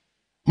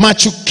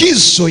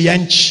 Machukizo ya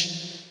nchi.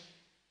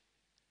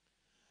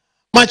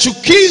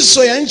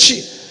 Machukizo ya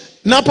nchi.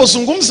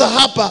 Napozungumza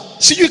hapa,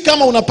 sijui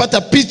kama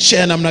unapata picha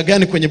ya namna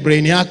gani kwenye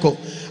brain yako,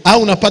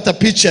 au unapata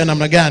picha ya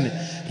namna gani.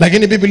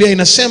 Lakini Biblia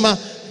inasema,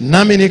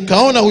 nami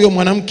nikaona huyo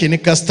mwanamke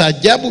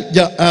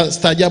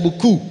nikastaajabu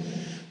kuu,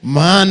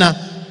 maana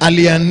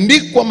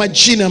aliandikwa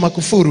majina ya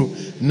makufuru,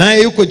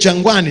 naye yuko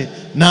jangwani,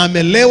 na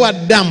amelewa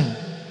damu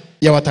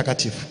ya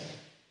watakatifu.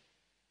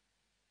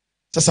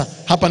 Sasa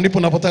hapa ndipo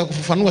napotaka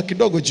kufafanua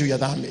kidogo juu ya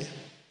dhambi.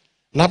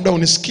 Labda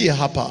unisikie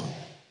hapa,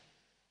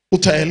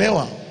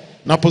 utaelewa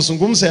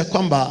napozungumza ya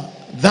kwamba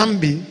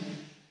dhambi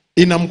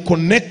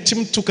inamconnect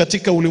mtu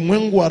katika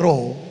ulimwengu wa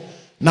roho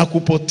na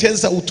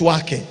kupoteza utu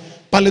wake,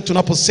 pale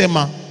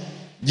tunaposema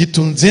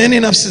jitunzeni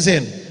nafsi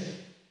zenu,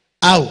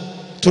 au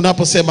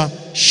tunaposema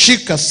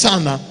shika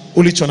sana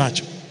ulicho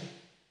nacho,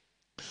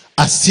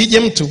 asije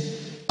mtu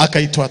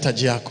akaitoa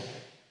taji yako.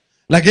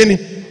 Lakini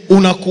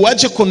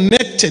unakuaje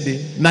connected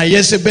na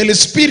Jezebel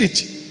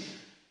spirit?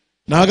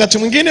 Na wakati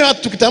mwingine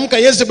watu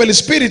tukitamka Jezebel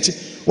spirit,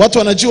 watu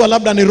wanajua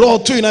labda ni roho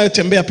tu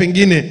inayotembea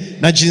pengine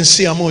na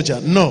jinsia moja.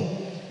 No,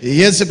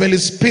 Jezebel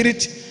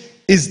spirit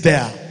is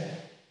there.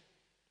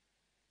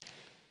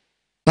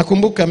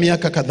 Nakumbuka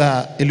miaka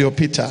kadhaa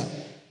iliyopita,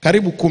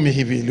 karibu 10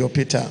 hivi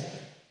iliyopita,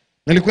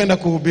 nilikwenda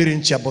kuhubiri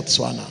nchi ya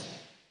Botswana.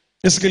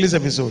 Nisikilize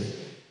vizuri.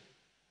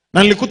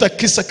 Na nilikuta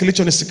kisa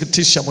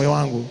kilichonisikitisha moyo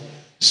wangu,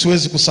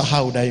 siwezi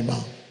kusahau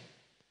daima.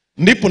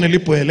 Ndipo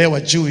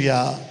nilipoelewa juu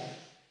ya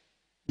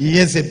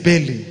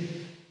Jezebeli,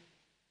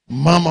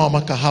 mama wa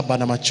makahaba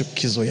na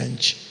machukizo ya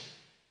nchi.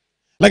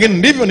 Lakini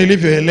ndivyo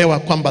nilivyoelewa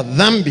kwamba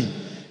dhambi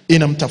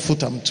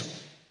inamtafuta mtu.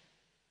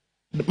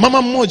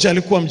 Mama mmoja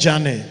alikuwa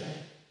mjane,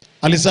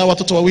 alizaa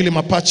watoto wawili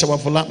mapacha,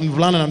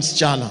 mvulana na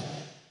msichana.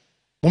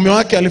 Mume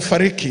wake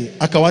alifariki,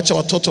 akawaacha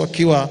watoto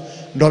wakiwa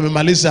ndo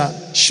wamemaliza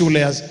shule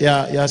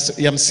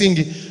ya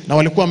msingi, na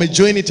walikuwa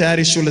wamejoin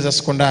tayari shule za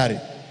sekondari.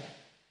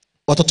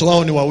 Watoto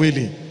wao ni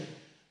wawili.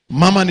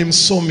 Mama ni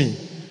msomi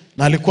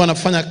na alikuwa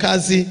anafanya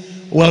kazi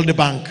World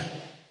Bank.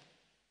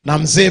 Na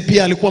mzee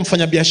pia alikuwa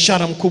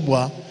mfanyabiashara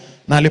mkubwa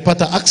na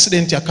alipata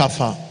accident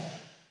akafa.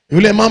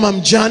 Yule mama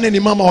mjane ni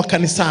mama wa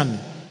kanisani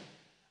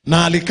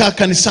na alikaa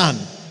kanisani.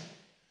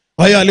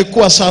 Kwa hiyo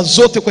alikuwa saa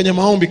zote kwenye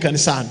maombi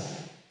kanisani.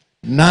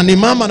 Na ni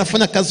mama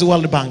anafanya kazi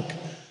World Bank.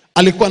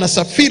 Alikuwa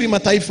anasafiri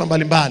mataifa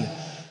mbalimbali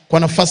kwa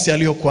nafasi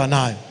aliyokuwa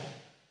nayo.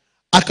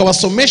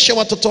 Akawasomesha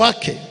watoto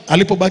wake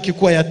alipobaki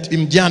kuwa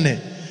mjane.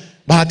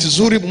 Bahati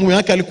nzuri mume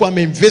wake alikuwa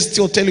ameinvest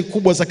hoteli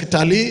kubwa za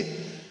kitalii,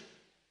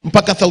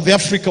 mpaka South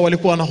Africa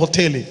walikuwa na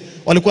hoteli,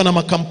 walikuwa na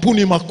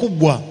makampuni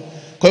makubwa.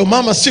 Kwa hiyo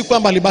mama si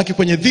kwamba alibaki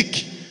kwenye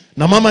dhiki,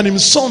 na mama ni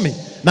msomi,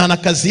 na ana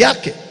kazi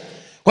yake.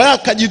 Kwa hiyo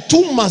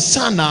akajituma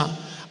sana,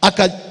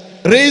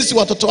 raise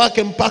watoto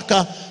wake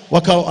mpaka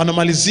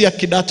anamalizia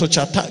kidato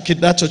cha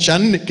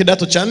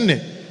 4.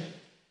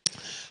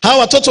 Hawa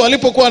watoto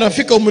walipokuwa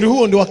wanafika umri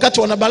huo ndio wakati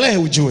wanabalehe,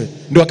 ujue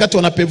ndio wakati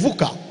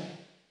wanapevuka.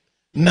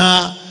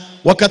 Na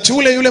wakati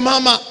ule yule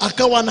mama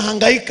akawa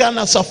anahangaika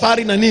na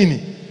safari na nini,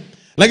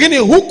 lakini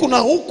huku na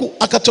huku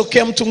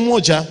akatokea mtu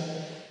mmoja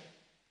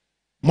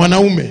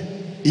mwanaume,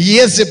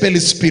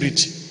 Jezebel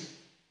spirit.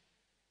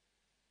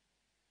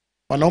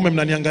 Wanaume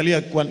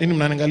mnaniangalia kwa nini?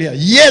 Mnaniangalia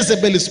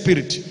Jezebel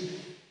spirit,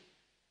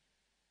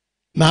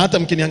 na hata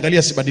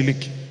mkiniangalia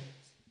sibadiliki.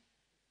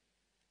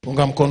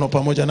 Punga mkono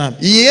pamoja nami.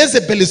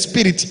 Jezebel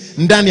spirit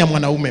ndani ya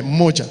mwanaume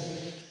mmoja.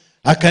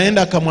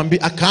 Akaenda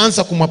akamwambia,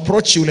 akaanza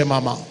kumapproach yule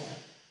mama.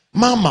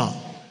 Mama,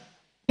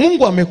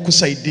 Mungu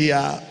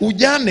amekusaidia,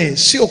 ujane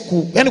sio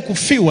yani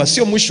kufiwa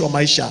sio mwisho wa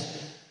maisha.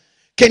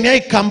 Can I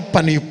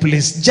accompany you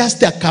please?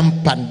 Just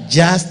accompany.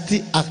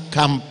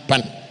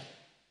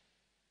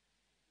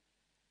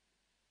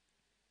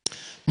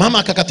 Mama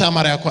akakataa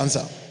mara ya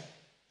kwanza,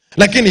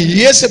 lakini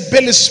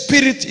Jezebel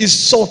spirit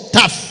is so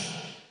tough.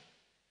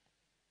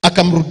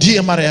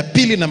 Akamrudia mara ya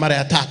pili na mara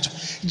ya tatu.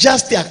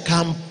 Just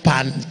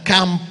accompany.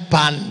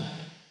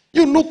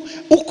 You look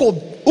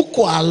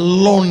uko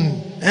alone,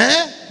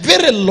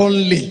 very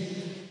lonely.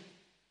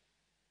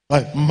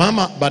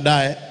 Mama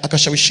baadaye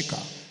akashawishika,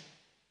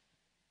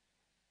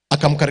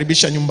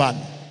 akamkaribisha nyumbani,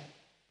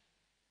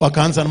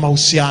 wakaanza na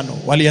mahusiano.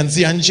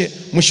 Walianzia nje,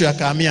 mwisho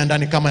yakahamia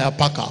ndani kama ya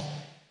paka.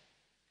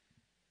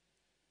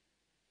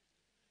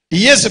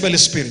 Jezebel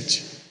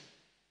spirit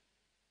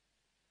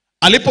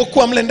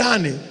alipokuwa mle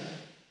ndani,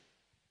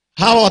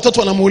 hawa watoto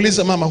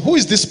wanamuuliza mama, who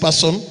is this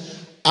person?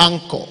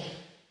 Uncle.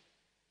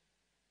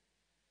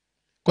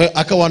 Kwa hiyo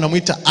akawa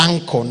anamuita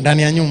uncle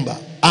ndani ya nyumba,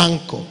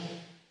 uncle.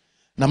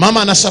 Na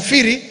mama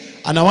anasafiri,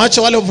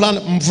 anawaacha wale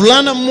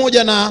mvulana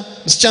mmoja na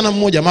msichana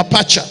mmoja,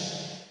 mapacha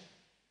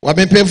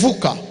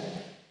wamepevuka,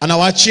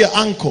 anawaachia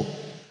uncle.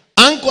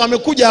 Uncle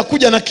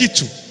amekuja na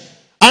kitu.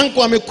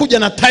 Uncle amekuja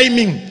na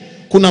timing.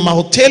 Kuna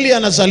mahoteli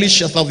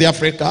anazalisha South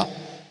Africa,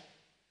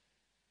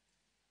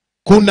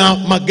 kuna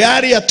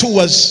magari ya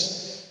tours,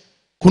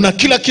 kuna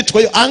kila kitu.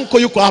 Kwa hiyo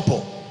uncle yuko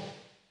hapo,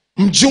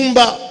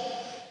 mjumba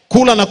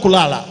kula na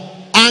kulala,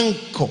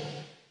 uncle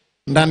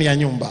ndani ya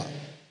nyumba.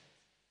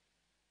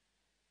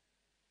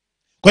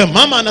 Kwa hiyo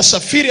mama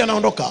anasafiri,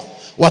 anaondoka.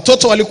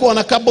 Watoto walikuwa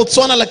wanakaa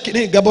Botswana,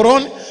 lakini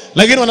Gaborone,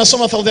 lakini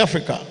wanasoma South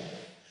Africa.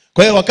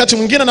 Kwa hiyo wakati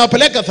mwingine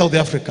anawapeleka South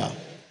Africa.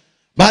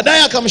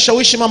 Baadaye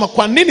akamshawishi mama,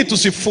 kwa nini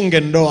tusifunge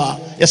ndoa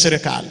ya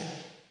serikali?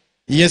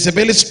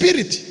 Jezebel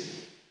spirit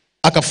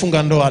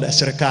akafunga ndoa ya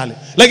serikali.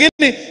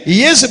 Lakini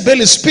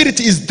Jezebel spirit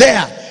is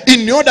there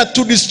in order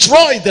to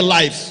destroy the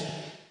life.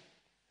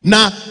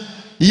 Na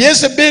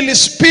Jezebel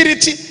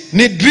spirit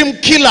ni dream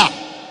killer,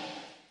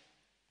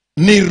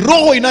 ni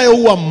roho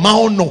inayoua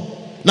maono,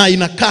 na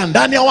inakaa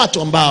ndani ya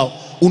watu ambao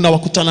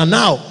unawakutana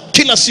nao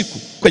kila siku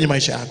kwenye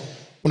maisha yako.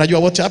 Unajua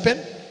what happened?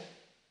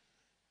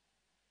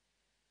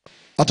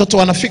 Watoto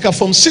wanafika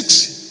form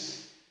 6,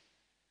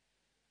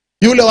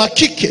 yule wa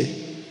kike,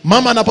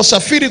 mama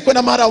anaposafiri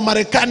kwenda mara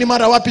Marekani,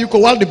 mara wapi, yuko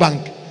World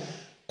Bank,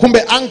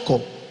 kumbe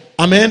uncle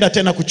ameenda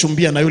tena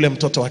kuchumbia na yule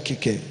mtoto wa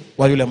kike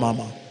wa yule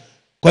mama.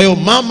 Kwa hiyo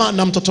mama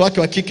na mtoto wake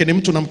wa kike ni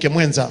mtu na mke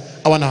mwenza,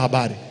 hawana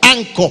habari.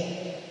 Uncle.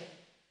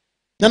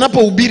 Na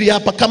napohubiri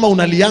hapa, kama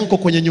unalianko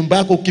kwenye nyumba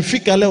yako,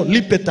 ukifika leo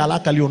lipe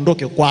talaka,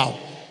 liondoke kwao.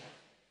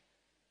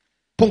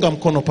 Punga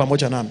mkono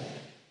pamoja nami.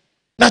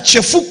 Na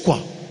chefukwa.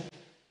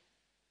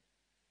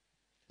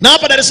 Na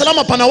hapa Dar es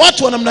Salaam pana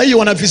watu wa namna hiyo,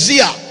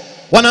 wanavizia,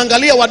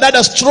 wanaangalia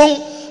wadada strong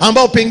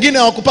ambao pengine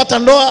hawakupata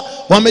ndoa,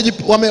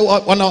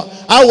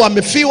 au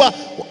wamefiwa,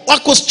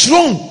 wako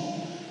strong,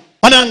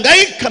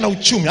 wanahangaika na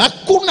uchumi.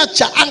 Hakuna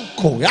cha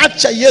uncle.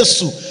 Acha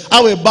Yesu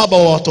awe baba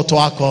wa watoto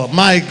wako.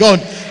 My God,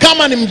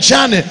 kama ni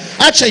mjane,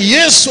 acha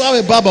Yesu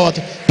awe baba wa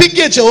watoto.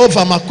 Pige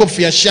Jehova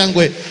makofi ya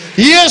shangwe.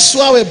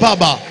 Yesu awe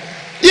baba.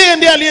 Yeye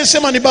ndiye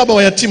aliyesema ni baba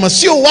wa yatima,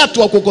 sio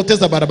watu wa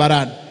kukoteza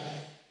barabarani.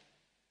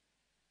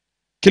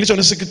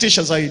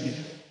 Kilichonisikitisha zaidi,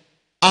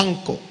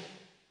 uncle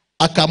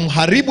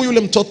akamharibu yule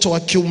mtoto wa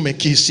kiume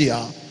kihisia.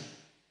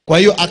 Kwa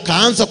hiyo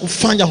akaanza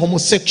kufanya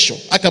homosexual,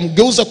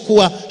 akamgeuza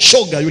kuwa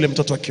shoga yule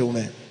mtoto wa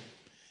kiume.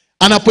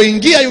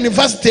 Anapoingia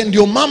university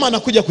ndio mama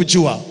anakuja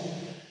kujua.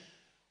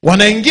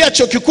 Wanaingia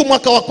chuo kikuu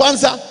mwaka wa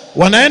kwanza,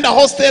 wanaenda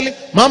hostel,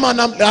 mama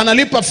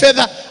analipa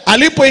fedha.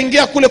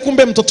 Alipoingia kule,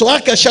 kumbe mtoto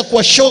wake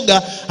ashakuwa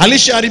shoga,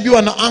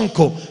 alishaharibiwa na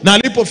uncle. Na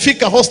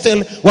alipofika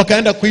hostel,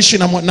 wakaenda kuishi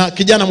na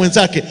kijana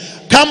mwenzake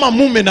kama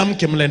mume na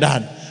mke mle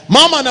ndani.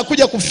 Mama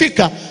anakuja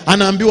kufika,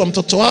 anaambiwa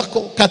mtoto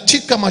wako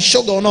katika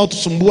mashoga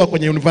wanaotusumbua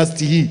kwenye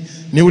university hii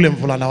ni ule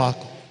mvulana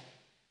wako.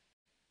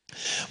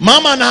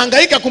 Mama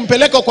anahangaika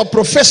kumpeleka kwa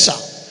profesa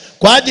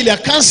kwa ajili ya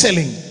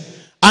counseling.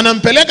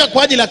 Anampeleka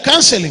kwa ajili ya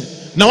counseling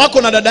na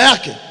wako na dada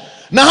yake.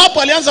 Na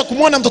hapo alianza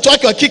kumwona mtoto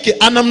wake wa kike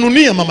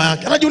anamnunia mama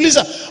yake.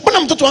 Anajiuliza,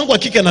 mbona mtoto wangu wa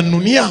kike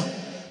ananunia?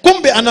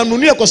 Kumbe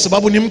ananunia kwa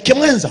sababu ni mke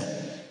mwenza.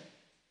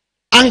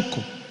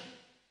 Uncle.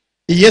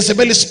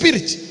 Jezebel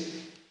spirit.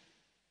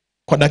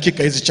 kwa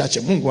dakika hizi chache.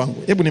 Mungu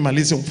wangu, hebu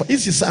nimalize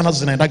hizi saa nazo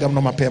zinaendaga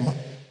mno mapema.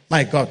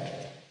 My God.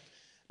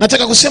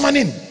 Nataka kusema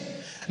nini?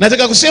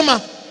 Nataka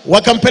kusema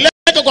wakampeleka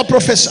kwa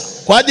profesa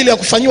kwa ajili ya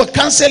kufanyiwa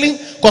counseling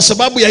kwa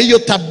sababu ya hiyo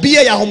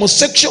tabia ya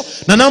homosexual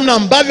na namna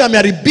ambavyo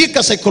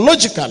ameharibika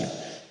psychologically.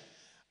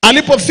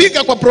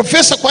 Alipofika kwa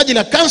profesa kwa ajili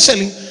ya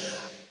counseling,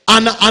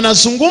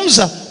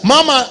 anazungumza,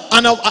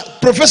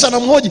 profesa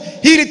anamhoji,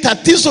 hili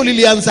tatizo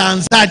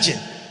lilianzaje?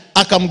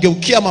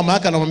 Akamgeukia mama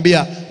yake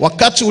anamwambia,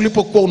 wakati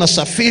ulipokuwa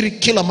unasafiri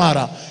kila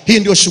mara, hii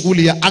ndio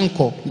shughuli ya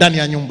uncle ndani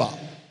ya nyumba.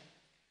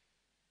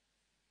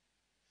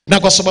 Na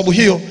kwa sababu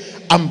hiyo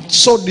I'm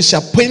so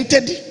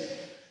disappointed,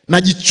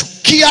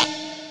 najichukia,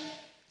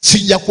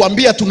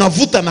 sijakuambia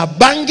tunavuta na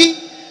bangi,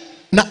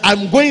 na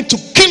I'm going to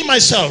kill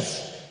myself.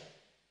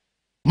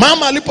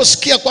 Mama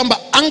aliposikia kwamba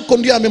uncle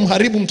ndio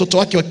amemharibu mtoto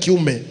wake wa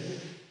kiume,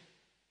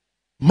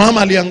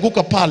 mama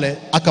alianguka pale,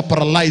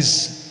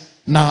 akaparalyze,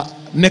 na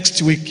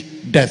next week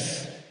death.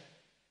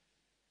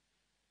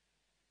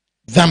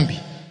 Dhambi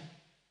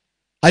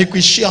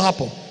haikuishia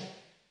hapo.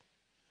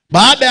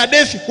 Baada ya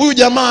death, huyu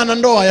jamaa ana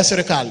ndoa ya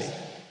serikali.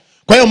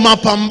 Kwa hiyo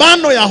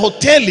mapambano ya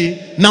hoteli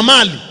na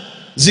mali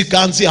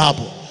zikaanzia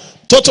hapo.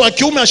 Mtoto wa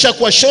kiume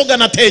ashakuwa shoga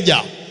na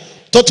teja,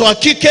 mtoto wa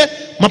kike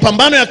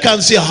mapambano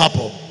yakaanzia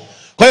hapo.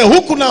 Kwa hiyo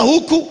huku na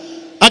huku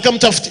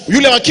akamtafutia,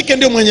 yule wa kike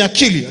ndio mwenye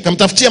akili,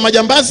 akamtafutia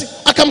majambazi,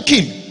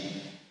 akamkili,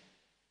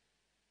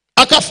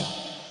 akafa.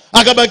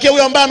 Akabakia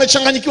huyo ambaye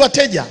amechanganyikiwa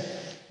teja,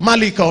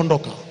 mali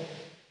ikaondoka.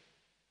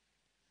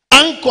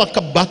 Anko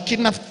akabaki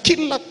na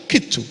kila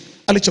kitu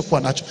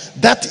alichokuwa nacho.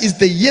 That is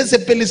the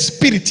Jezebel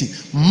spirit,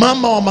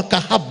 mama wa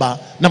makahaba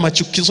na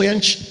machukizo ya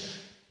nchi.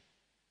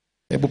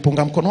 Hebu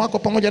punga mkono wako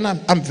pamoja nami.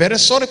 I'm very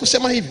sorry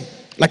kusema hivi,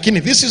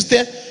 lakini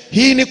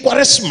hii ni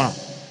Kwaresma.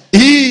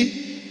 Hii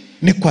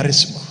ni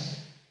Kwaresma.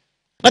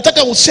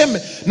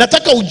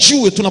 Nataka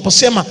ujue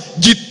tunaposema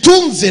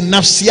jitunze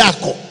nafsi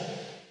yako.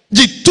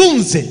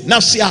 Jitunze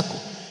nafsi yako.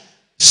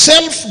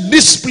 Self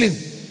discipline.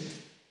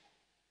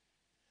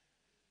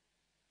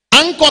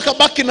 Anko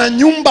akabaki na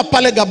nyumba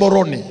pale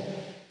Gaborone.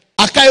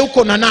 Akae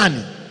huko na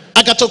nani?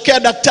 Akatokea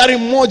daktari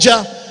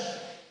mmoja,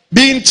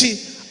 binti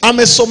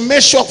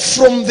amesomeshwa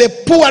from the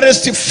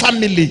poorest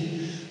family,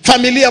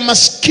 familia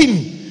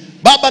maskini.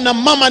 Baba na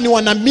mama ni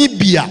wa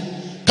Namibia.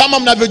 Kama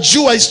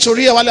mnavyojua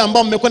historia, wale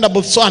ambao mmekwenda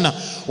Botswana,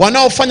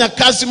 wanaofanya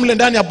kazi mle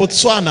ndani ya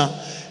Botswana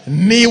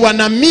ni wa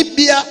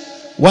Namibia,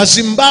 wa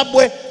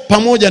Zimbabwe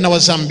pamoja na wa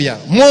Zambia,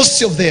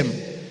 most of them.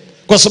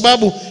 Kwa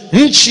sababu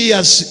nchi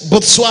ya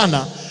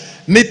Botswana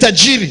ni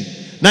tajiri,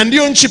 na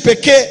ndio nchi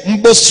pekee,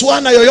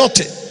 Mbotswana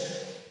yoyote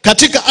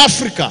katika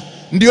Afrika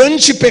ndio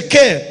nchi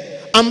pekee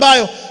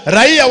ambayo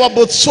raia wa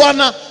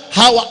Botswana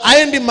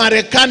hawaendi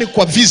Marekani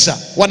kwa visa,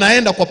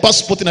 wanaenda kwa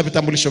passport na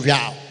vitambulisho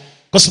vyao,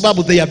 kwa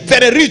sababu they are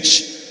very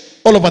rich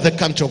all over the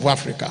country of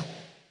Africa.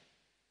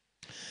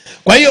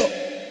 Kwa hiyo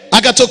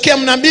akatokea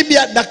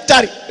Mnamibia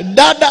daktari.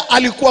 Dada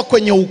alikuwa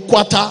kwenye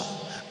ukwata,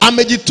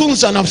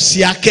 amejitunza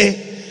nafsi yake,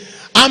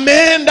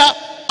 ameenda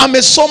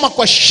amesoma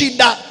kwa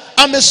shida,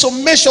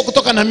 amesomeshwa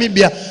kutoka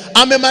Namibia,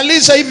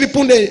 amemaliza hivi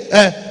punde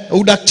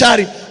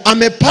udaktari,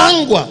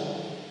 amepangwa,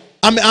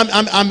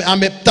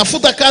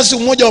 ametafuta kazi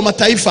Umoja wa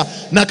Mataifa,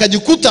 na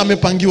akajikuta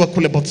amepangiwa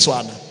kule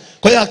Botswana.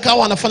 Kwa hiyo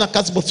akawa anafanya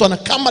kazi Botswana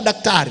kama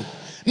daktari,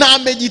 na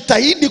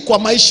amejitahidi kwa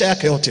maisha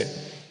yake yote.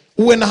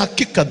 Uwe na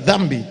hakika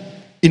dhambi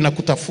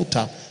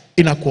inakutafuta,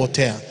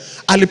 inakuotea.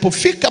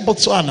 Alipofika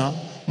Botswana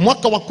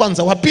mwaka wa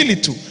kwanza, wa pili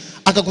tu,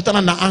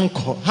 akakutana na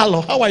uncle.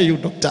 Hello, how are you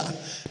doctor?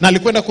 Na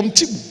alikwenda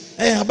kumtibu.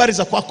 Habari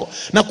za kwako?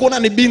 Na kuona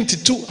ni binti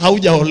tu,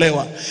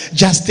 haujaolewa,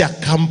 just a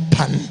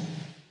company.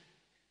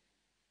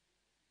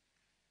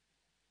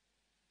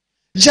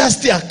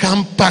 Just a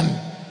company.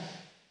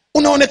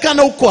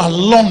 Unaonekana uko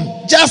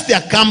alone, just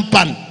a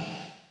company.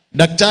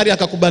 Daktari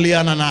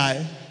akakubaliana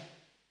naye.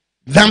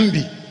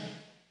 Dhambi,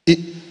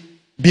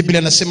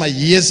 Biblia inasema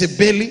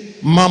Jezebeli,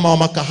 mama wa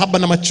makahaba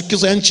na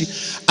machukizo ya nchi,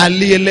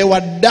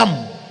 alielewa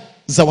damu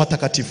za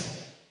watakatifu.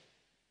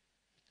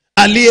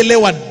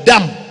 Alielewa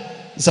damu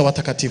za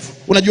watakatifu.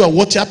 Unajua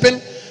what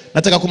happened?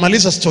 Nataka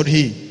kumaliza story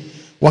hii.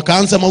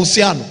 Wakaanza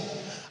mahusiano.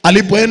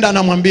 Alipoenda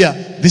anamwambia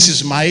this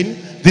is mine,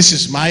 this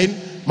is mine,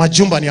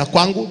 majumba ni ya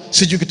kwangu,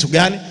 sijui kitu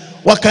gani.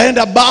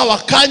 Wakaenda baa,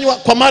 wakanywa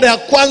kwa mara ya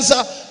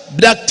kwanza.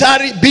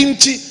 Daktari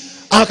binti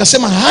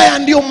akasema haya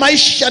ndio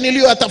maisha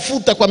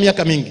niliyoyatafuta kwa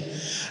miaka mingi,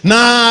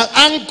 na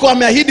anko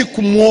ameahidi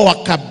kumuoa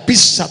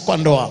kabisa kwa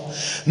ndoa.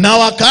 Na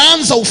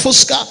wakaanza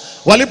ufuska.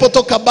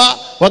 Walipotoka baa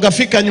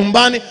wakafika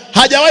nyumbani,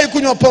 hajawahi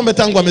kunywa pombe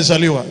tangu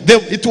amezaliwa.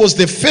 It was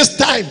the first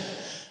time.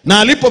 Na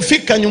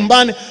alipofika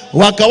nyumbani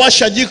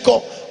wakawasha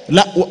jiko,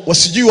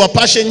 sijui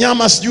wapashe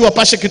nyama, sijui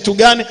wapashe kitu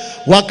gani.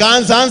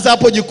 Wakaanza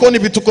hapo jikoni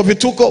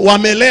vituko,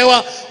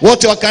 wamelewa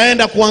wote.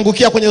 Wakaenda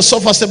kuangukia kwenye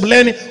sofa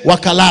sebuleni,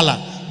 wakalala.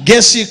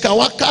 Gesi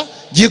ikawaka,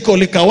 jiko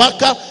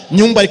likawaka,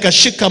 nyumba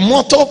ikashika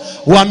moto.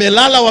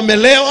 Wamelala,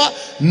 wamelewa,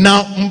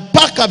 na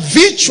mpaka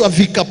vichwa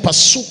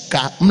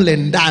vikapasuka mle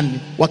ndani,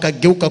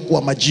 wakageuka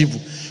kuwa majivu.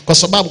 Kwa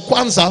sababu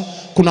kwanza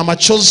kuna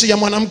machozi ya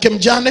mwanamke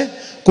mjane,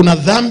 kuna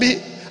dhambi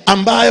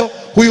ambayo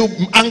huyu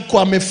anko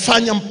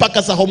amefanya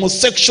mpaka za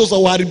homosexual, za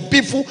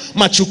uharibifu,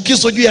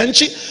 machukizo juu ya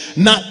nchi,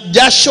 na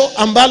jasho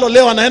ambalo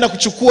leo anaenda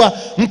kuchukua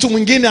mtu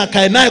mwingine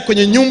akae naye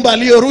kwenye nyumba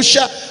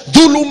aliyorusha,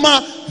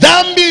 dhuluma.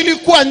 Dhambi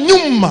ilikuwa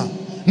nyuma,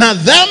 na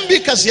dhambi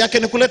kazi yake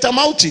ni kuleta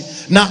mauti,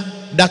 na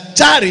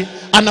daktari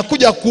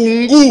anakuja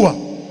kuungua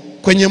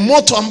kwenye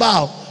moto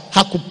ambao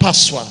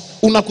hakupaswa.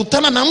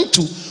 Unakutana na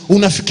mtu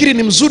unafikiri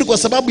ni mzuri kwa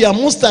sababu ya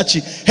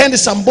mustachi,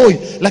 handsome boy,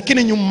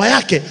 lakini nyuma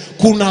yake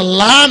kuna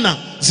laana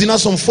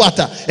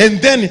zinazomfuata,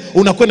 and then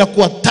unakwenda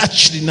kuwa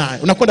attached naye,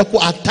 unakwenda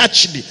kuwa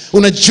attached,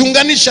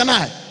 unajiunganisha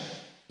naye,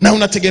 na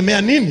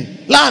unategemea nini?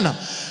 Laana.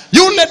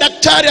 Yule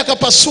daktari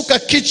akapasuka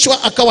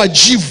kichwa akawa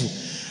jivu.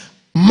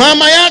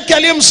 Mama yake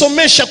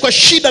aliyemsomesha kwa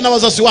shida na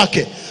wazazi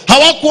wake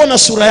hawakuona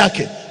sura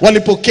yake,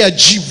 walipokea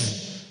jivu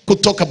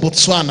kutoka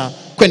Botswana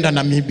kwenda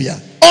Namibia.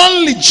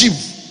 Only jivu.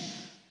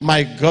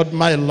 My God,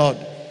 my Lord.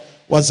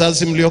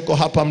 Wazazi mlioko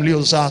hapa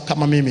mliozaa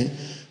kama mimi,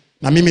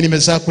 na mimi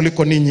nimezaa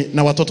kuliko ninyi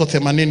na watoto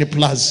 80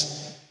 plus.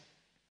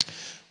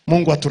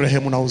 Mungu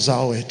aturehemu na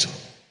uzao wetu.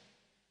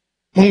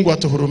 Mungu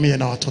atuhurumie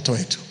na watoto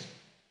wetu.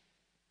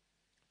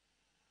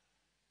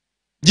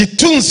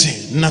 Jitunze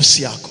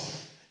nafsi yako.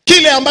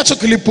 Kile ambacho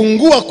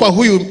kilipungua kwa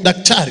huyu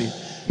daktari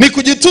ni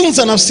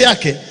kujitunza nafsi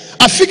yake,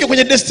 afike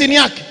kwenye destiny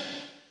yake.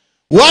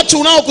 Watu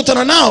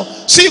unaokutana nao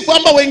si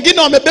kwamba wengine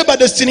wamebeba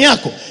destiny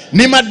yako,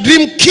 ni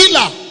madream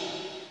killer.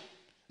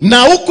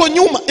 Na huko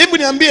nyuma, hebu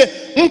niambie,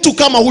 mtu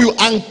kama huyu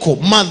anko,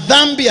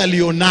 madhambi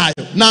alionayo,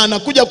 na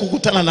anakuja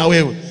kukutana na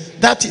wewe.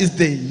 That is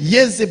the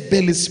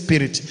Jezebel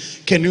spirit.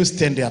 Can you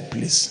stand there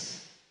please?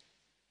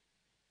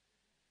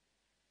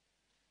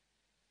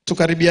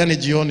 Tukaribiane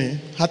jioni,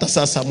 hata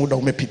sasa muda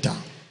umepita.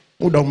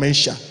 Muda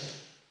umeisha.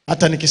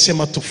 Hata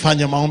nikisema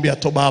tufanye maombi ya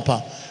toba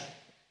hapa,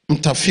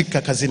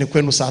 mtafika kazini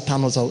kwenu saa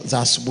 5 za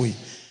asubuhi.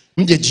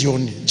 Mje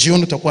jioni.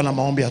 Jioni tutakuwa na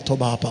maombi ya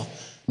toba hapa.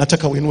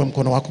 Nataka uinue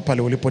mkono wako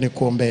pale ulipo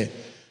nikuombee.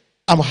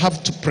 I have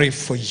to pray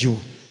for you.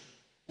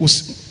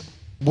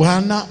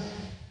 Bwana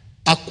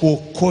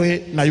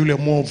akuokoe na yule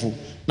mwovu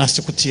na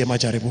asikutie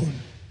majaribuni.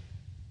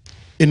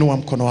 Inua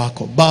mkono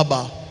wako.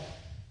 Baba,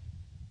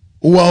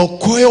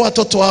 uwaokoe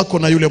watoto wako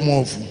na yule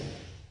mwovu.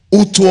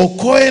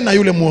 Utuokoe na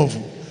yule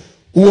mwovu.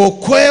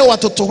 Uokoe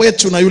watoto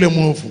wetu na yule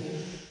mwovu,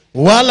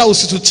 wala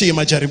usitutie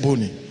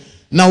majaribuni.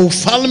 Na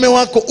ufalme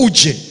wako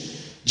uje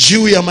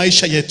juu ya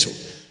maisha yetu,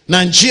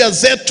 na njia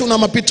zetu na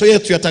mapito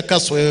yetu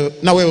yatakaswe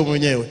na wewe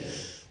mwenyewe.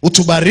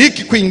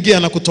 Utubariki kuingia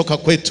na kutoka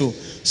kwetu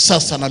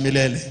sasa na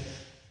milele.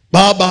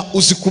 Baba,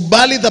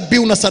 usikubali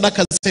dhabihu na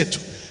sadaka zetu.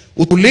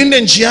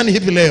 Utulinde njiani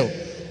hivi leo.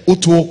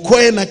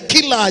 Utuokoe na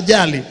kila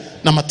ajali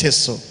na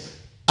mateso.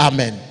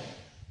 Amen.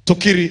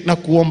 Tukiri na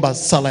kuomba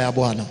sala ya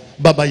Bwana.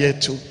 Baba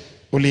yetu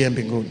uliye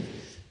mbinguni,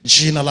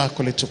 jina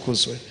lako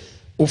litukuzwe.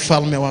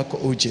 Ufalme wako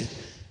uje.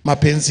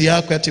 Mapenzi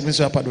yako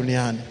yatimizwe hapa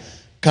duniani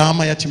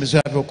kama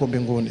yatimizwe huko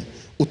mbinguni.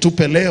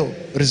 Utupe leo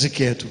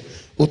riziki yetu.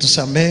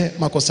 Utusamehe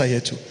makosa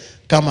yetu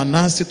kama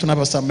nasi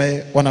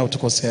tunavyosamehe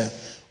wanaotukosea.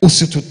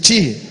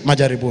 Usitutie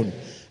majaribuni,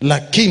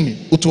 lakini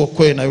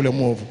utuokoe na yule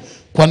mwovu.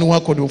 Kwani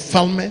wako ni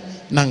ufalme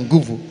na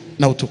nguvu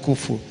na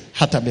utukufu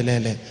hata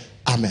milele.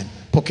 Amen.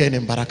 Pokeeni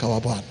baraka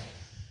wa Bwana.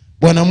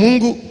 Bwana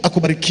Mungu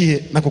akubarikie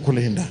na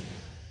kukulinda.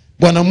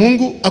 Bwana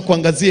Mungu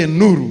akuangazie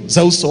nuru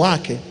za uso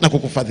wake na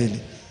kukufadhili.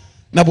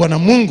 Na Bwana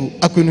Mungu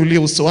akuinulie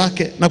uso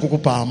wake na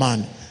kukupa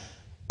amani.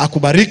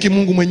 Akubariki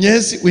Mungu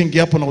Mwenyezi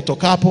uingiapo na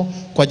utokapo,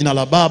 kwa jina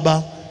la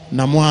Baba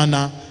na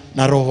Mwana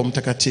na Roho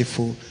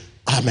Mtakatifu.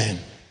 Amen.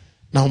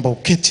 Naomba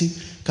uketi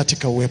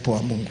katika uwepo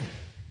wa Mungu.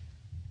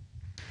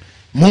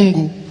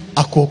 Mungu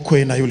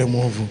akuokoe na yule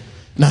mwovu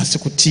na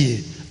asikutie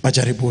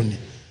majaribuni.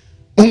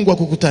 Mungu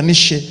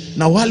akukutanishe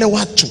na wale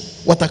watu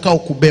watakao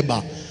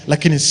kubeba,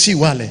 lakini si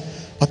wale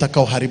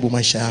watakao haribu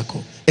maisha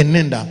yako.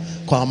 Enenda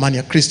kwa amani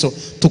ya Kristo.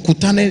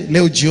 Tukutane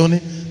leo jioni,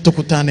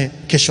 tukutane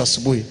kesho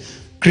asubuhi.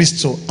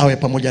 Kristo awe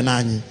pamoja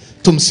nanyi.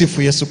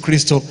 Tumsifu Yesu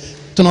Kristo.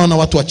 Tunaona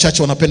watu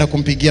wachache wanapenda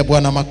kumpigia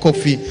Bwana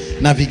makofi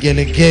na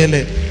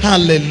vigelegele.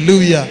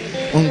 Haleluya.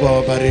 Mungu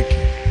awabariki.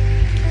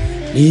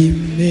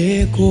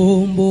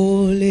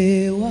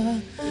 Nimekombolewa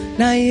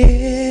na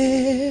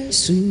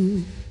Yesu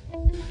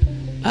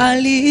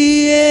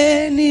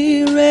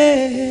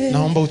aliyenirehemu.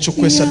 Naomba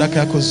uchukue sadaka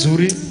yako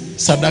nzuri,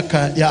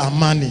 sadaka ya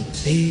amani.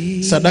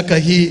 Sadaka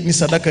hii ni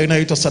sadaka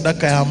inayoitwa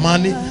sadaka ya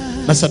amani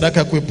na sadaka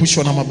ya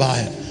kuepushwa na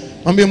mabaya.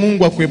 Mwambie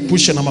Mungu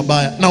akuepushe na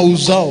mabaya na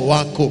uzao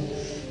wako.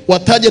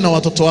 Wataje na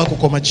watoto wako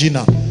kwa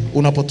majina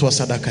unapotoa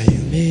sadaka hiyo.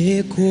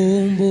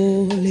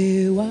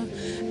 Nimekombolewa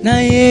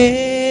na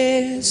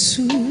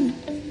Yesu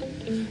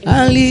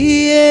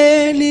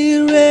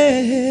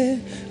aliyenirehemu,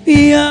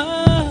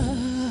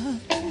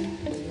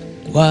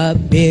 kwa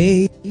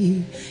bei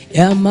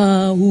ya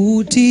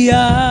mauti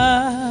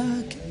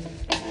yake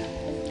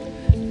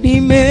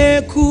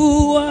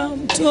nimekuwa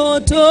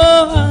mtoto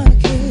wake.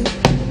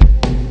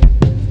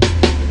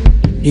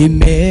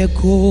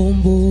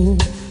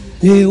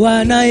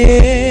 Nimekombolewa na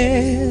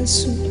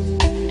Yesu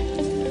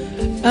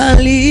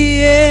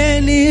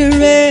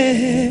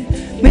aliyenirehemu,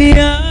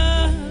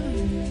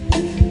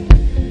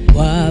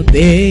 kwa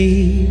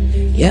bei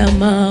ya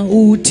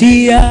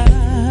mauti ya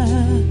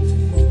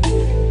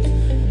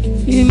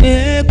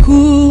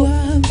nimekuwa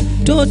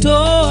mtoto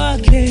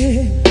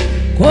wake,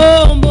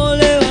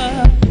 kombolewa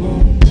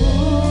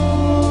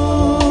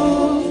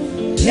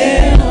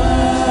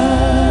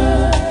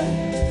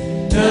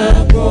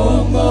na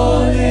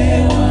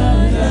kombolewa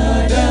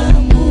na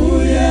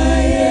damu ya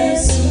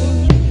Yesu,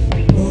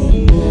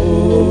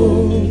 kombolewa.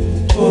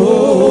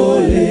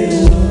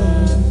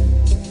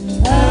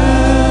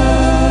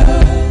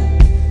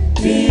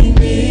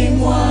 Mimi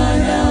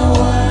mwana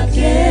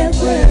wake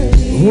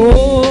kweli.